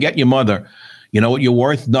 If you forget your mother, you know what you're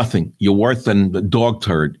worth? Nothing. You're worse than the dog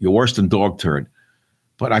turd. You're worse than dog turd.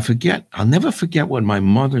 But I'll never forget what my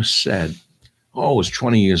mother said. Oh, it was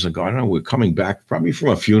 20 years ago. I don't know. We're coming back probably from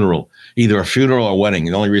a funeral, either a funeral or a wedding.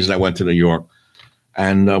 The only reason I went to New York.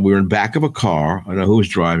 And we were in the back of a car. I don't know who was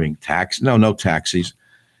driving. No taxis.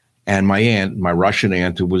 And my aunt, my Russian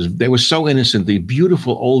aunt, they were so innocent. The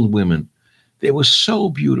beautiful old women. They were so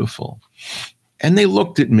beautiful. And they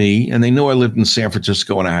looked at me and they knew I lived in San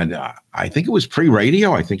Francisco and I think it was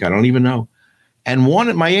pre-radio. I don't even know. And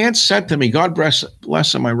my aunt said to me, God bless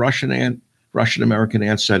her, my Russian American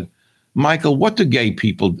aunt said, Michael, what do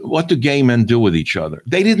gay men do with each other?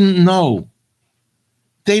 They didn't know.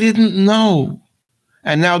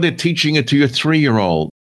 And now they're teaching it to your 3-year-old.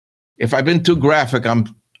 If I've been too graphic,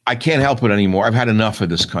 I can't help it anymore. I've had enough of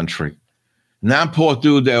this country. N'importe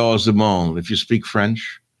où dehors du monde, if you speak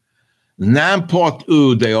French. N'importe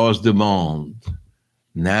où dehors du monde.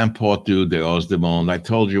 N'importe où dehors du monde. I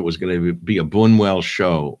told you it was going to be a Buñuel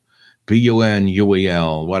show.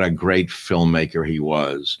 Buñuel. What a great filmmaker he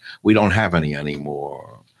was. We don't have any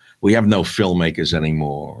anymore. We have no filmmakers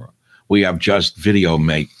anymore. We have just video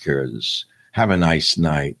makers. Have a nice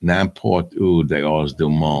night. N'importe où dehors du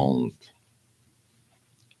monde.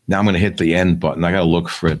 Now I'm going to hit the end button. I got to look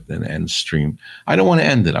for it and end stream. I don't want to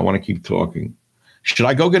end it. I want to keep talking. Should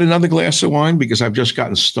I go get another glass of wine? Because I've just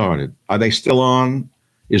gotten started. Are they still on?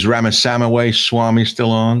 Is Ramaswamy Swamy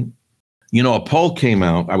still on? You know, a poll came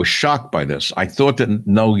out. I was shocked by this. I thought that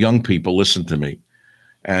no young people listened to me.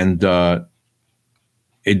 And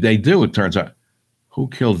they do, it turns out. Who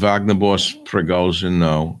killed Wagner boss Prigozhin?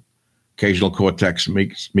 No. Occasional Cortex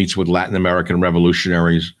meets with Latin American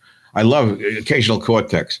revolutionaries. I love Occasional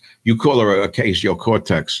Cortex. You call her Occasional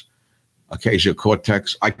Cortex. Occasional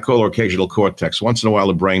Cortex. I call her Occasional Cortex. Once in a while,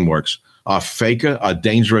 the brain works. A faker, a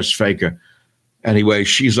dangerous faker. Anyway,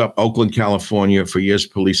 she's up Oakland, California. For years,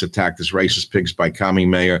 police attacked as racist pigs by commie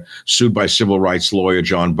mayor, sued by civil rights lawyer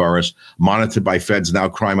John Burris, monitored by feds, now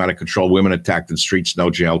crime out of control, women attacked in streets, no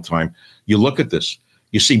jail time. You look at this.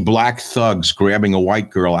 You see black thugs grabbing a white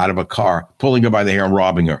girl out of a car, pulling her by the hair and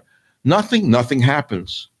robbing her. Nothing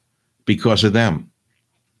happens because of them.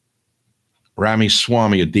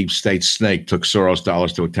 Ramaswamy, a deep state snake, took Soros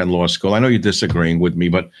dollars to attend law school. I know you're disagreeing with me,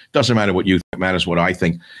 but it doesn't matter what you think. It matters what I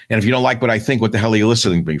think. And if you don't like what I think, what the hell are you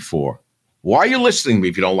listening to me for? Why are you listening to me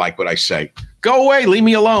if you don't like what I say? Go away. Leave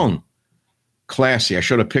me alone. Classy. I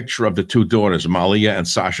showed a picture of the two daughters, Malia and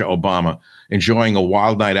Sasha Obama, enjoying a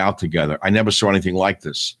wild night out together. I never saw anything like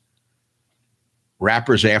this.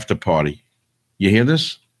 Rappers after party. You hear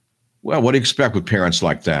this? Well, what do you expect with parents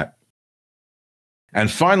like that? And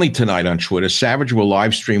finally tonight on Twitter, Savage will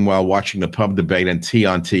live stream while watching the pub debate and tea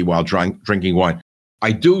on tea while drinking wine.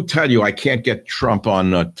 I do tell you I can't get Trump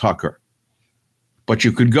on Tucker. But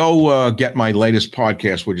you could go get my latest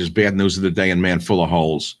podcast, which is Bad News of the Day and Man Full of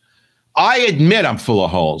Holes. I admit I'm full of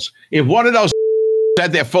holes. If one of those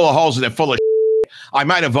said they're full of holes and they're full of I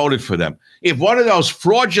might have voted for them. If one of those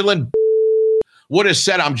fraudulent would have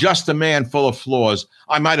said I'm just a man full of flaws,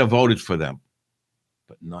 I might have voted for them.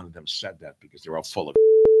 But none of them said that because they're all full of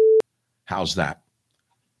How's that?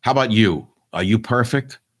 How about you? Are you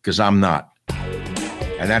perfect? Because I'm not.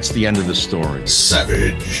 And that's the end of the story.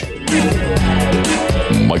 Savage.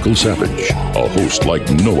 Michael Savage, a host like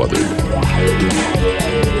no other.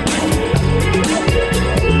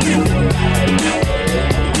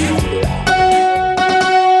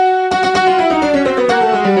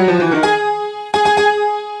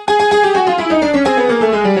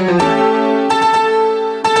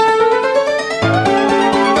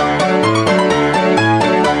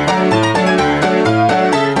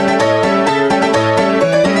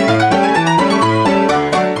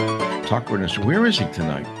 Where is he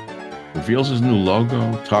tonight? Reveals his new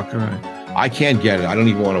logo, Tucker. I can't get it. I don't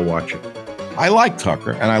even want to watch it. I like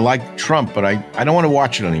Tucker and I like Trump, but I don't want to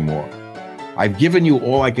watch it anymore. I've given you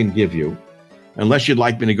all I can give you, unless you'd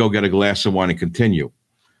like me to go get a glass of wine and continue.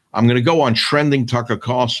 I'm going to go on trending Tucker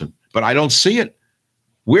Carlson, but I don't see it.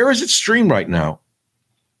 Where is it streamed right now?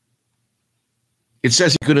 It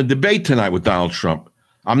says he's going to debate tonight with Donald Trump.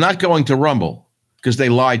 I'm not going to Rumble because they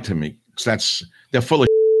lied to me. They're full of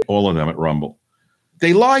all of them at Rumble.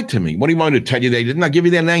 They lied to me. What do you want me to tell you? They didn't. I'll give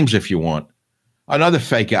you their names if you want. Another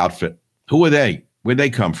fake outfit. Who are they? Where'd they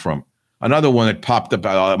come from? Another one that popped up,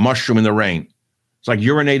 a mushroom in the rain. It's like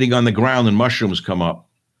urinating on the ground and mushrooms come up.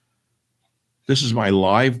 This is my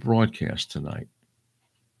live broadcast tonight.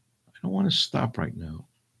 I don't want to stop right now.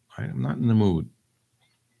 I'm not in the mood.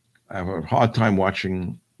 I have a hard time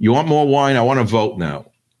watching. You want more wine? I want to vote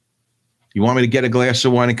now. You want me to get a glass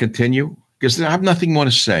of wine and continue? Because I have nothing more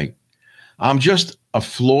to say. I'm just a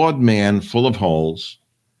flawed man full of holes.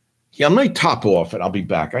 Yeah, I'm going to top off it. I'll be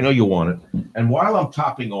back. I know you want it. And while I'm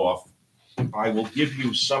topping off, I will give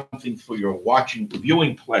you something for your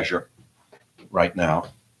viewing pleasure right now,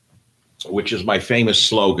 which is my famous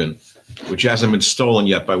slogan, which hasn't been stolen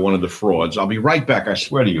yet by one of the frauds. I'll be right back. I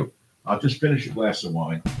swear to you. I'll just finish a glass of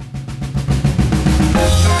wine.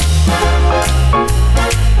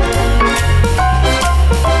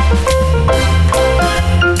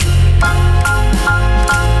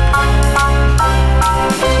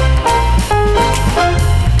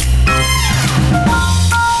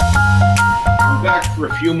 For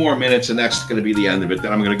a few more minutes, and that's going to be the end of it.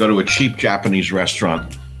 Then I'm going to go to a cheap Japanese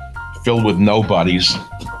restaurant filled with nobodies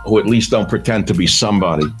who at least don't pretend to be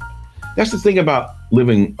somebody. That's the thing about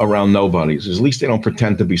living around nobodies, is at least they don't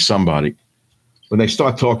pretend to be somebody. When they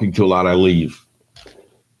start talking too loud, I leave.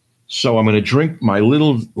 So I'm going to drink my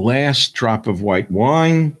little last drop of white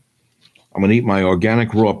wine. I'm going to eat my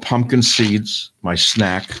organic raw pumpkin seeds, my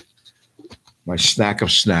snack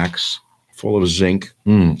of snacks, full of zinc.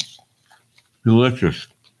 Delicious.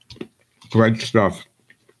 Great stuff.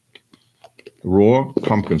 Raw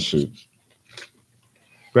pumpkin seeds.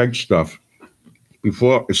 Great stuff.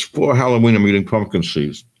 Before Halloween, I'm eating pumpkin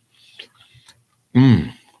seeds.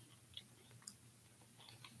 I'm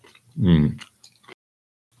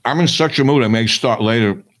in such a mood, I may start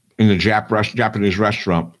later in the Japanese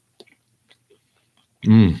restaurant.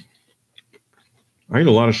 I eat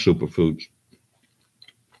a lot of superfoods.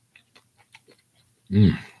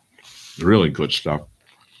 Really good stuff.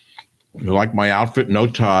 You like my outfit? No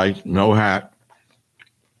tie, no hat.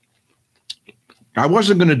 I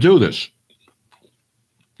wasn't going to do this.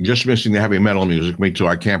 Just missing the heavy metal music. Me too.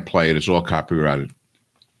 I can't play it. It's all copyrighted.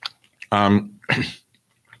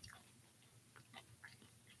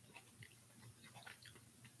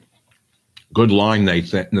 Good line,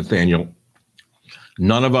 Nathaniel.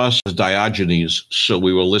 None of us is Diogenes, so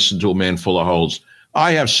we will listen to a man full of holes.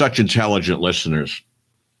 I have such intelligent listeners.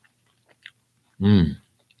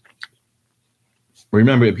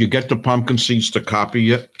 Remember, if you get the pumpkin seeds to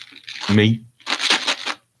copy me,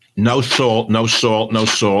 no salt, no salt, no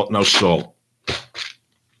salt, no salt.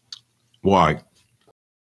 Why?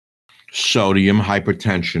 Sodium,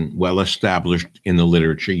 hypertension, well established in the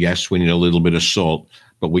literature. Yes, we need a little bit of salt,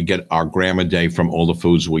 but we get our gram a day from all the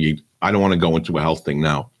foods we eat. I don't want to go into a health thing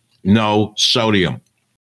now. No sodium.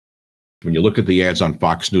 When you look at the ads on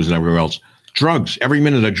Fox News and everywhere else, drugs, every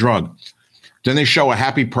minute a drug. Then they show a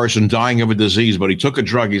happy person dying of a disease, but he took a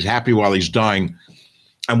drug. He's happy while he's dying.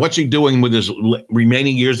 And what's he doing with his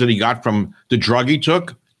remaining years that he got from the drug he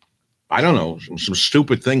took? I don't know, some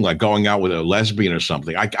stupid thing like going out with a lesbian or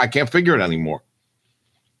something. I can't figure it anymore.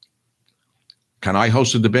 Can I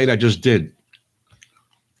host a debate? I just did.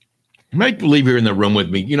 Make believe you're in the room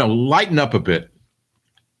with me. Lighten up a bit.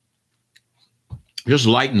 Just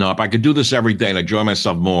lighten up. I could do this every day and enjoy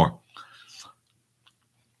myself more.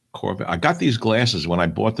 Corvette. I got these glasses when I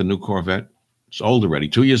bought the new Corvette. It's old already.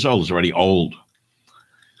 2 years old. It's already old.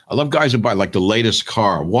 I love guys who buy like the latest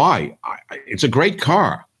car. Why? It's a great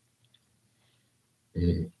car.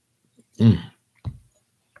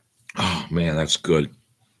 Oh, man, that's good.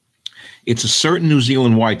 It's a certain New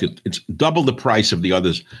Zealand white that it's double the price of the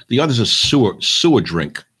others. The others are sewer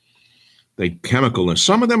drink. They chemical, and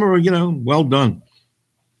some of them are, well done.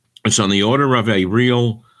 It's on the order of a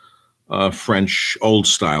real French, old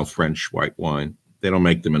style French white wine. They don't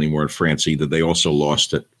make them anymore in France either. They also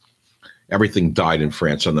lost it. Everything died in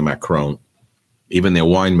France under Macron. Even their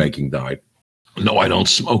winemaking died. No, I don't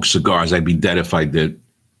smoke cigars. I'd be dead if I did.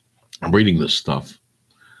 I'm reading this stuff.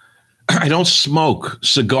 I don't smoke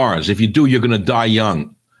cigars. If you do, you're going to die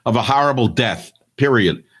young of a horrible death,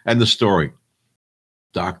 period. End the story.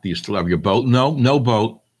 Doc, do you still have your boat? No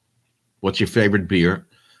boat. What's your favorite beer?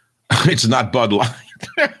 It's not Bud Light.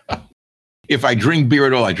 If I drink beer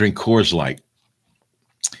at all, I drink Coors Light.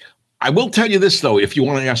 I will tell you this, though, if you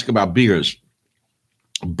want to ask about beers.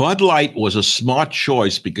 Bud Light was a smart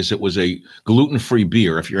choice because it was a gluten-free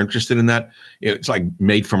beer. If you're interested in that, it's like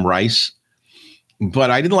made from rice.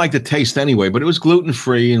 But I didn't like the taste anyway, but it was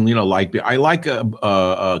gluten-free and, light beer. I like a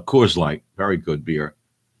Coors Light. Very good beer.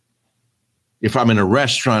 If I'm in a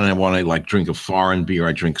restaurant and I want to drink a foreign beer,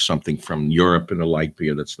 I drink something from Europe and a light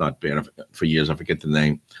beer that's not bad for years. I forget the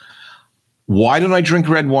name. Why don't I drink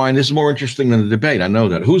red wine? This is more interesting than the debate. I know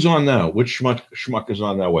that. Who's on now? Which schmuck is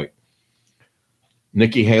on now? Wait.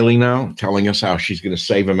 Nikki Haley now telling us how she's going to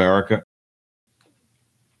save America.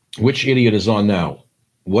 Which idiot is on now?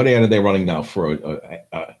 What ad are they running now for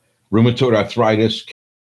rheumatoid arthritis?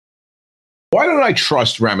 Why don't I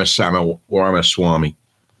trust Ramaswamy?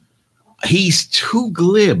 He's too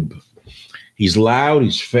glib. He's loud.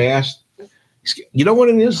 He's fast. You know what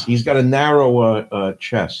it is? He's got a narrow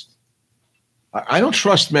chest. I don't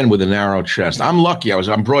trust men with a narrow chest. I'm lucky.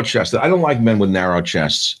 I'm broad-chested. I don't like men with narrow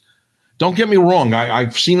chests. Don't get me wrong.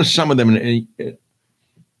 I've seen some of them.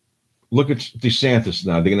 Look at DeSantis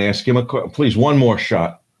now. They're going to ask him, please, one more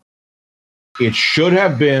shot. It should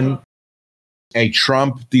have been a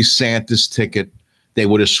Trump-DeSantis ticket. They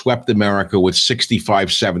would have swept America with 65,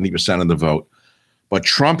 70% of the vote. But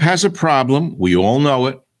Trump has a problem. We all know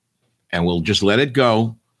it. And we'll just let it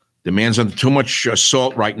go. The man's under too much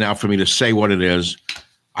assault right now for me to say what it is.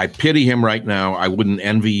 I pity him right now. I wouldn't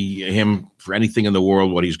envy him for anything in the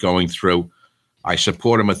world, what he's going through. I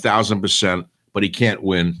support him 1,000%, but he can't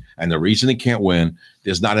win. And the reason he can't win,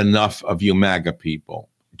 there's not enough of you MAGA people.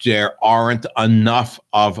 There aren't enough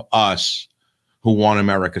of us who want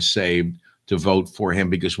America saved to vote for him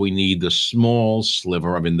because we need the small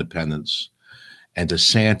sliver of independence. And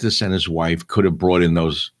DeSantis and his wife could have brought in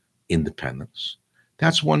those independents.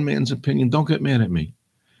 That's one man's opinion. Don't get mad at me.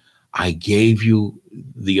 I gave you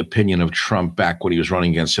the opinion of Trump back when he was running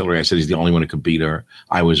against Hillary. I said he's the only one who could beat her.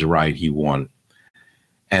 I was right. He won.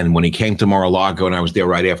 And when he came to Mar-a-Lago and I was there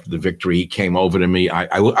right after the victory, he came over to me.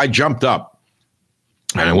 I jumped up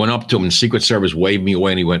and I went up to him and Secret Service waved me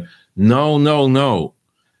away and he went, no, no, no.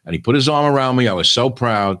 And he put his arm around me. I was so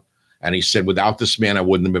proud. And he said, without this man, I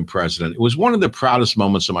wouldn't have been president. It was one of the proudest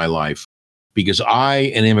moments of my life because I,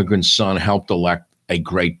 an immigrant son, helped elect a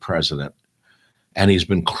great president. And he's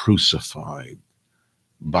been crucified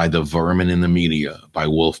by the vermin in the media, by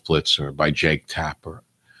Wolf Blitzer, by Jake Tapper,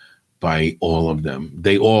 by all of them.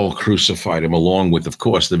 They all crucified him along with, of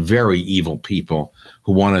course, the very evil people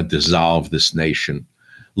who want to dissolve this nation.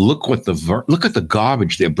 Look at the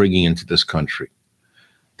garbage they're bringing into this country.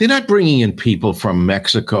 They're not bringing in people from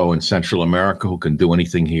Mexico and Central America who can do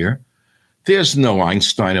anything here. There's no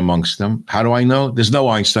Einstein amongst them. How do I know? There's no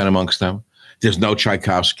Einstein amongst them. There's no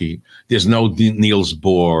Tchaikovsky. There's no Niels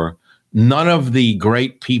Bohr. None of the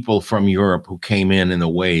great people from Europe who came in the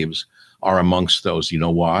waves are amongst those. You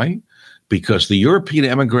know why? Because the European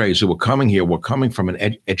emigres who were coming here were coming from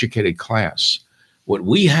an educated class. What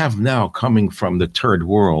we have now coming from the third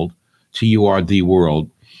world, TURD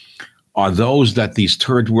world, are those that these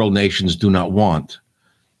third world nations do not want.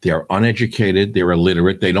 They're uneducated. They're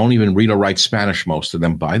illiterate. They don't even read or write Spanish, most of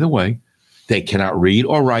them, by the way. They cannot read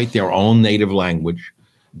or write their own native language.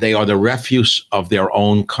 They are the refuse of their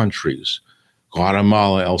own countries.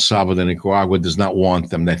 Guatemala, El Salvador, Nicaragua does not want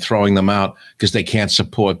them. They're throwing them out because they can't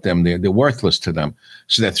support them. They're worthless to them.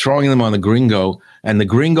 So they're throwing them on the gringo, and the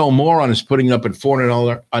gringo moron is putting up at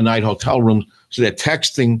 $400 a night hotel rooms. So they're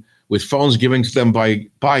texting with phones given to them by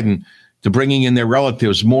Biden to bringing in their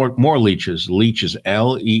relatives, more leeches,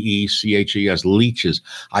 L-E-E-C-H-E-S, leeches.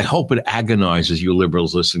 I hope it agonizes you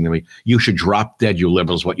liberals listening to me. You should drop dead, you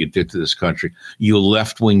liberals, what you did to this country. You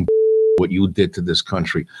left-wing what you did to this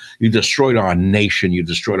country. You destroyed our nation. You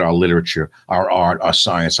destroyed our literature, our art, our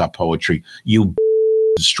science, our poetry. You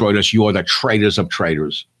destroyed us. You are the traitors of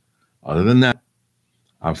traitors. Other than that,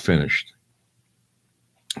 I'm finished.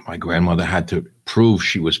 My grandmother had to prove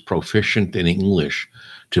she was proficient in English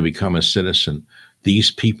to become a citizen.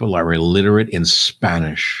 These people are illiterate in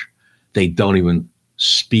Spanish. They don't even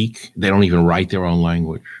speak. They don't even write their own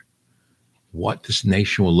language. What this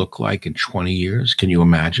nation will look like in 20 years, can you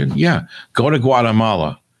imagine? Yeah, go to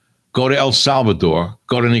Guatemala, go to El Salvador,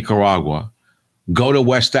 go to Nicaragua, go to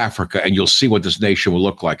West Africa, and you'll see what this nation will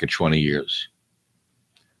look like in 20 years.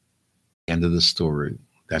 End of the story.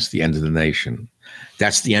 That's the end of the nation.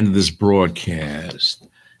 That's the end of this broadcast.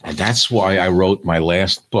 And that's why I wrote my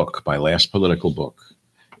last book, my last political book,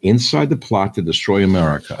 Inside the Plot to Destroy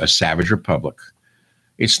America, A Savage Republic.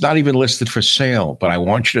 It's not even listed for sale, but I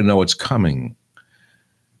want you to know it's coming.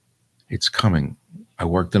 It's coming. I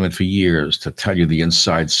worked on it for years to tell you the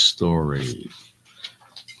inside story.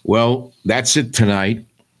 Well, that's it tonight.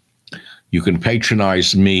 You can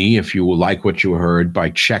patronize me if you like what you heard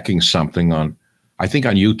by checking something on, I think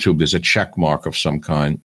on YouTube, there's a check mark of some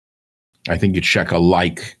kind. I think you check a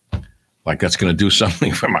like that's going to do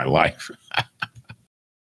something for my life.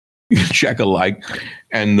 You check a like,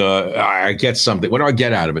 and I get something. What do I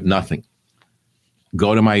get out of it? Nothing.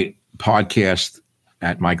 Go to my podcast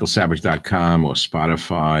at michaelsavage.com or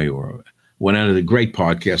Spotify or one of the great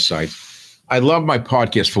podcast sites. I love my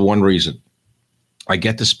podcast for one reason. I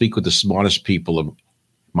get to speak with the smartest people of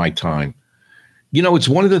my time. You know, it's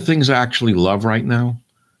one of the things I actually love right now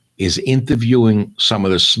is interviewing some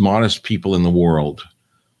of the smartest people in the world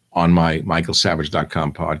on my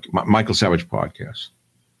michaelsavage.com Michael Savage podcast.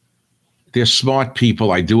 They're smart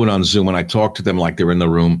people. I do it on Zoom and I talk to them like they're in the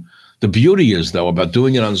room. The beauty is, though, about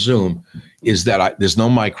doing it on Zoom is that there's no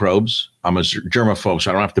microbes. I'm a germaphobe,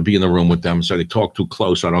 so I don't have to be in the room with them. So they talk too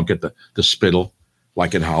close. So I don't get the spittle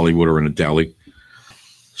like in Hollywood or in a deli.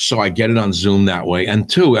 So I get it on Zoom that way. And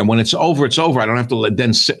when it's over, it's over. I don't have to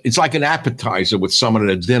then sit. It's like an appetizer with someone at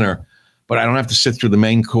a dinner, but I don't have to sit through the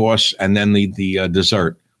main course and then the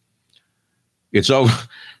dessert. It's over.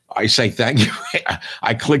 I say thank you.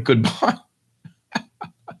 I click goodbye.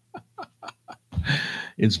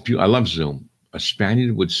 It's beautiful. I love Zoom. A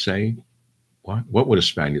Spaniard would say, what? What would a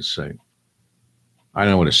Spaniard say? I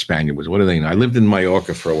don't know what a Spaniard was. What do they know? I lived in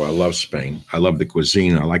Mallorca for a while. I love Spain. I love the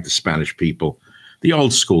cuisine. I like the Spanish people. The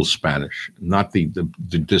old school Spanish, not the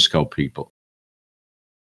disco people.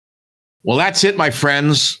 Well, that's it, my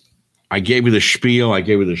friends. I gave you the spiel. I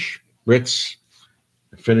gave you the spritz.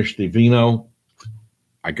 I finished the vino.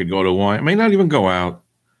 I could go to wine. I may not even go out.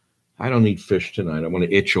 I don't eat fish tonight. I'm going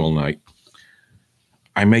to itch all night.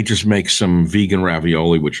 I may just make some vegan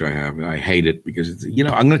ravioli, which I have. I hate it because,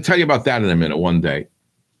 I'm going to tell you about that in a minute one day.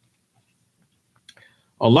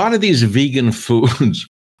 A lot of these vegan foods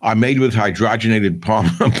are made with hydrogenated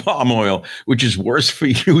palm oil, which is worse for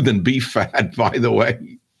you than beef fat, by the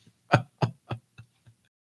way.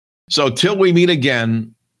 So till we meet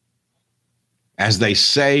again, as they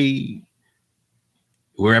say,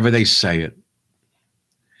 wherever they say it,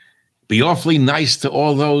 be awfully nice to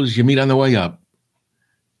all those you meet on the way up,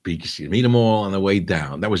 because you meet them all on the way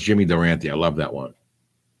down. That was Jimmy Durante. I love that one.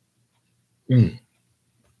 And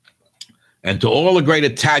to all the great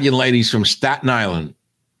Italian ladies from Staten Island,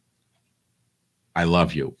 I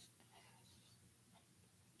love you.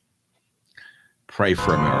 Pray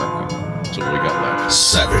for America. That's all we got left.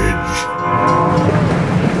 Savage.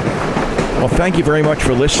 Well, thank you very much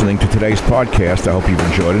for listening to today's podcast. I hope you've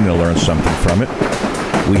enjoyed it and you'll learn something from it.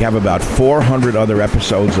 We have about 400 other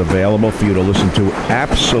episodes available for you to listen to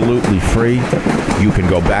absolutely free. You can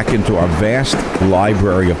go back into our vast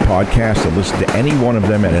library of podcasts and listen to any one of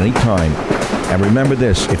them at any time. And remember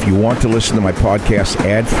this, if you want to listen to my podcast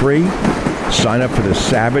ad-free, sign up for the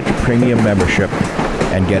Savage Premium membership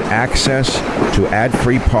and get access to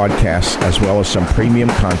ad-free podcasts as well as some premium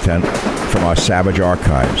content from our Savage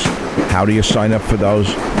archives. How do you sign up for those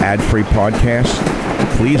ad-free podcasts?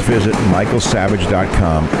 Please visit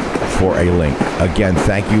michaelsavage.com for a link. Again,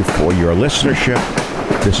 thank you for your listenership.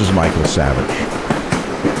 This is Michael Savage.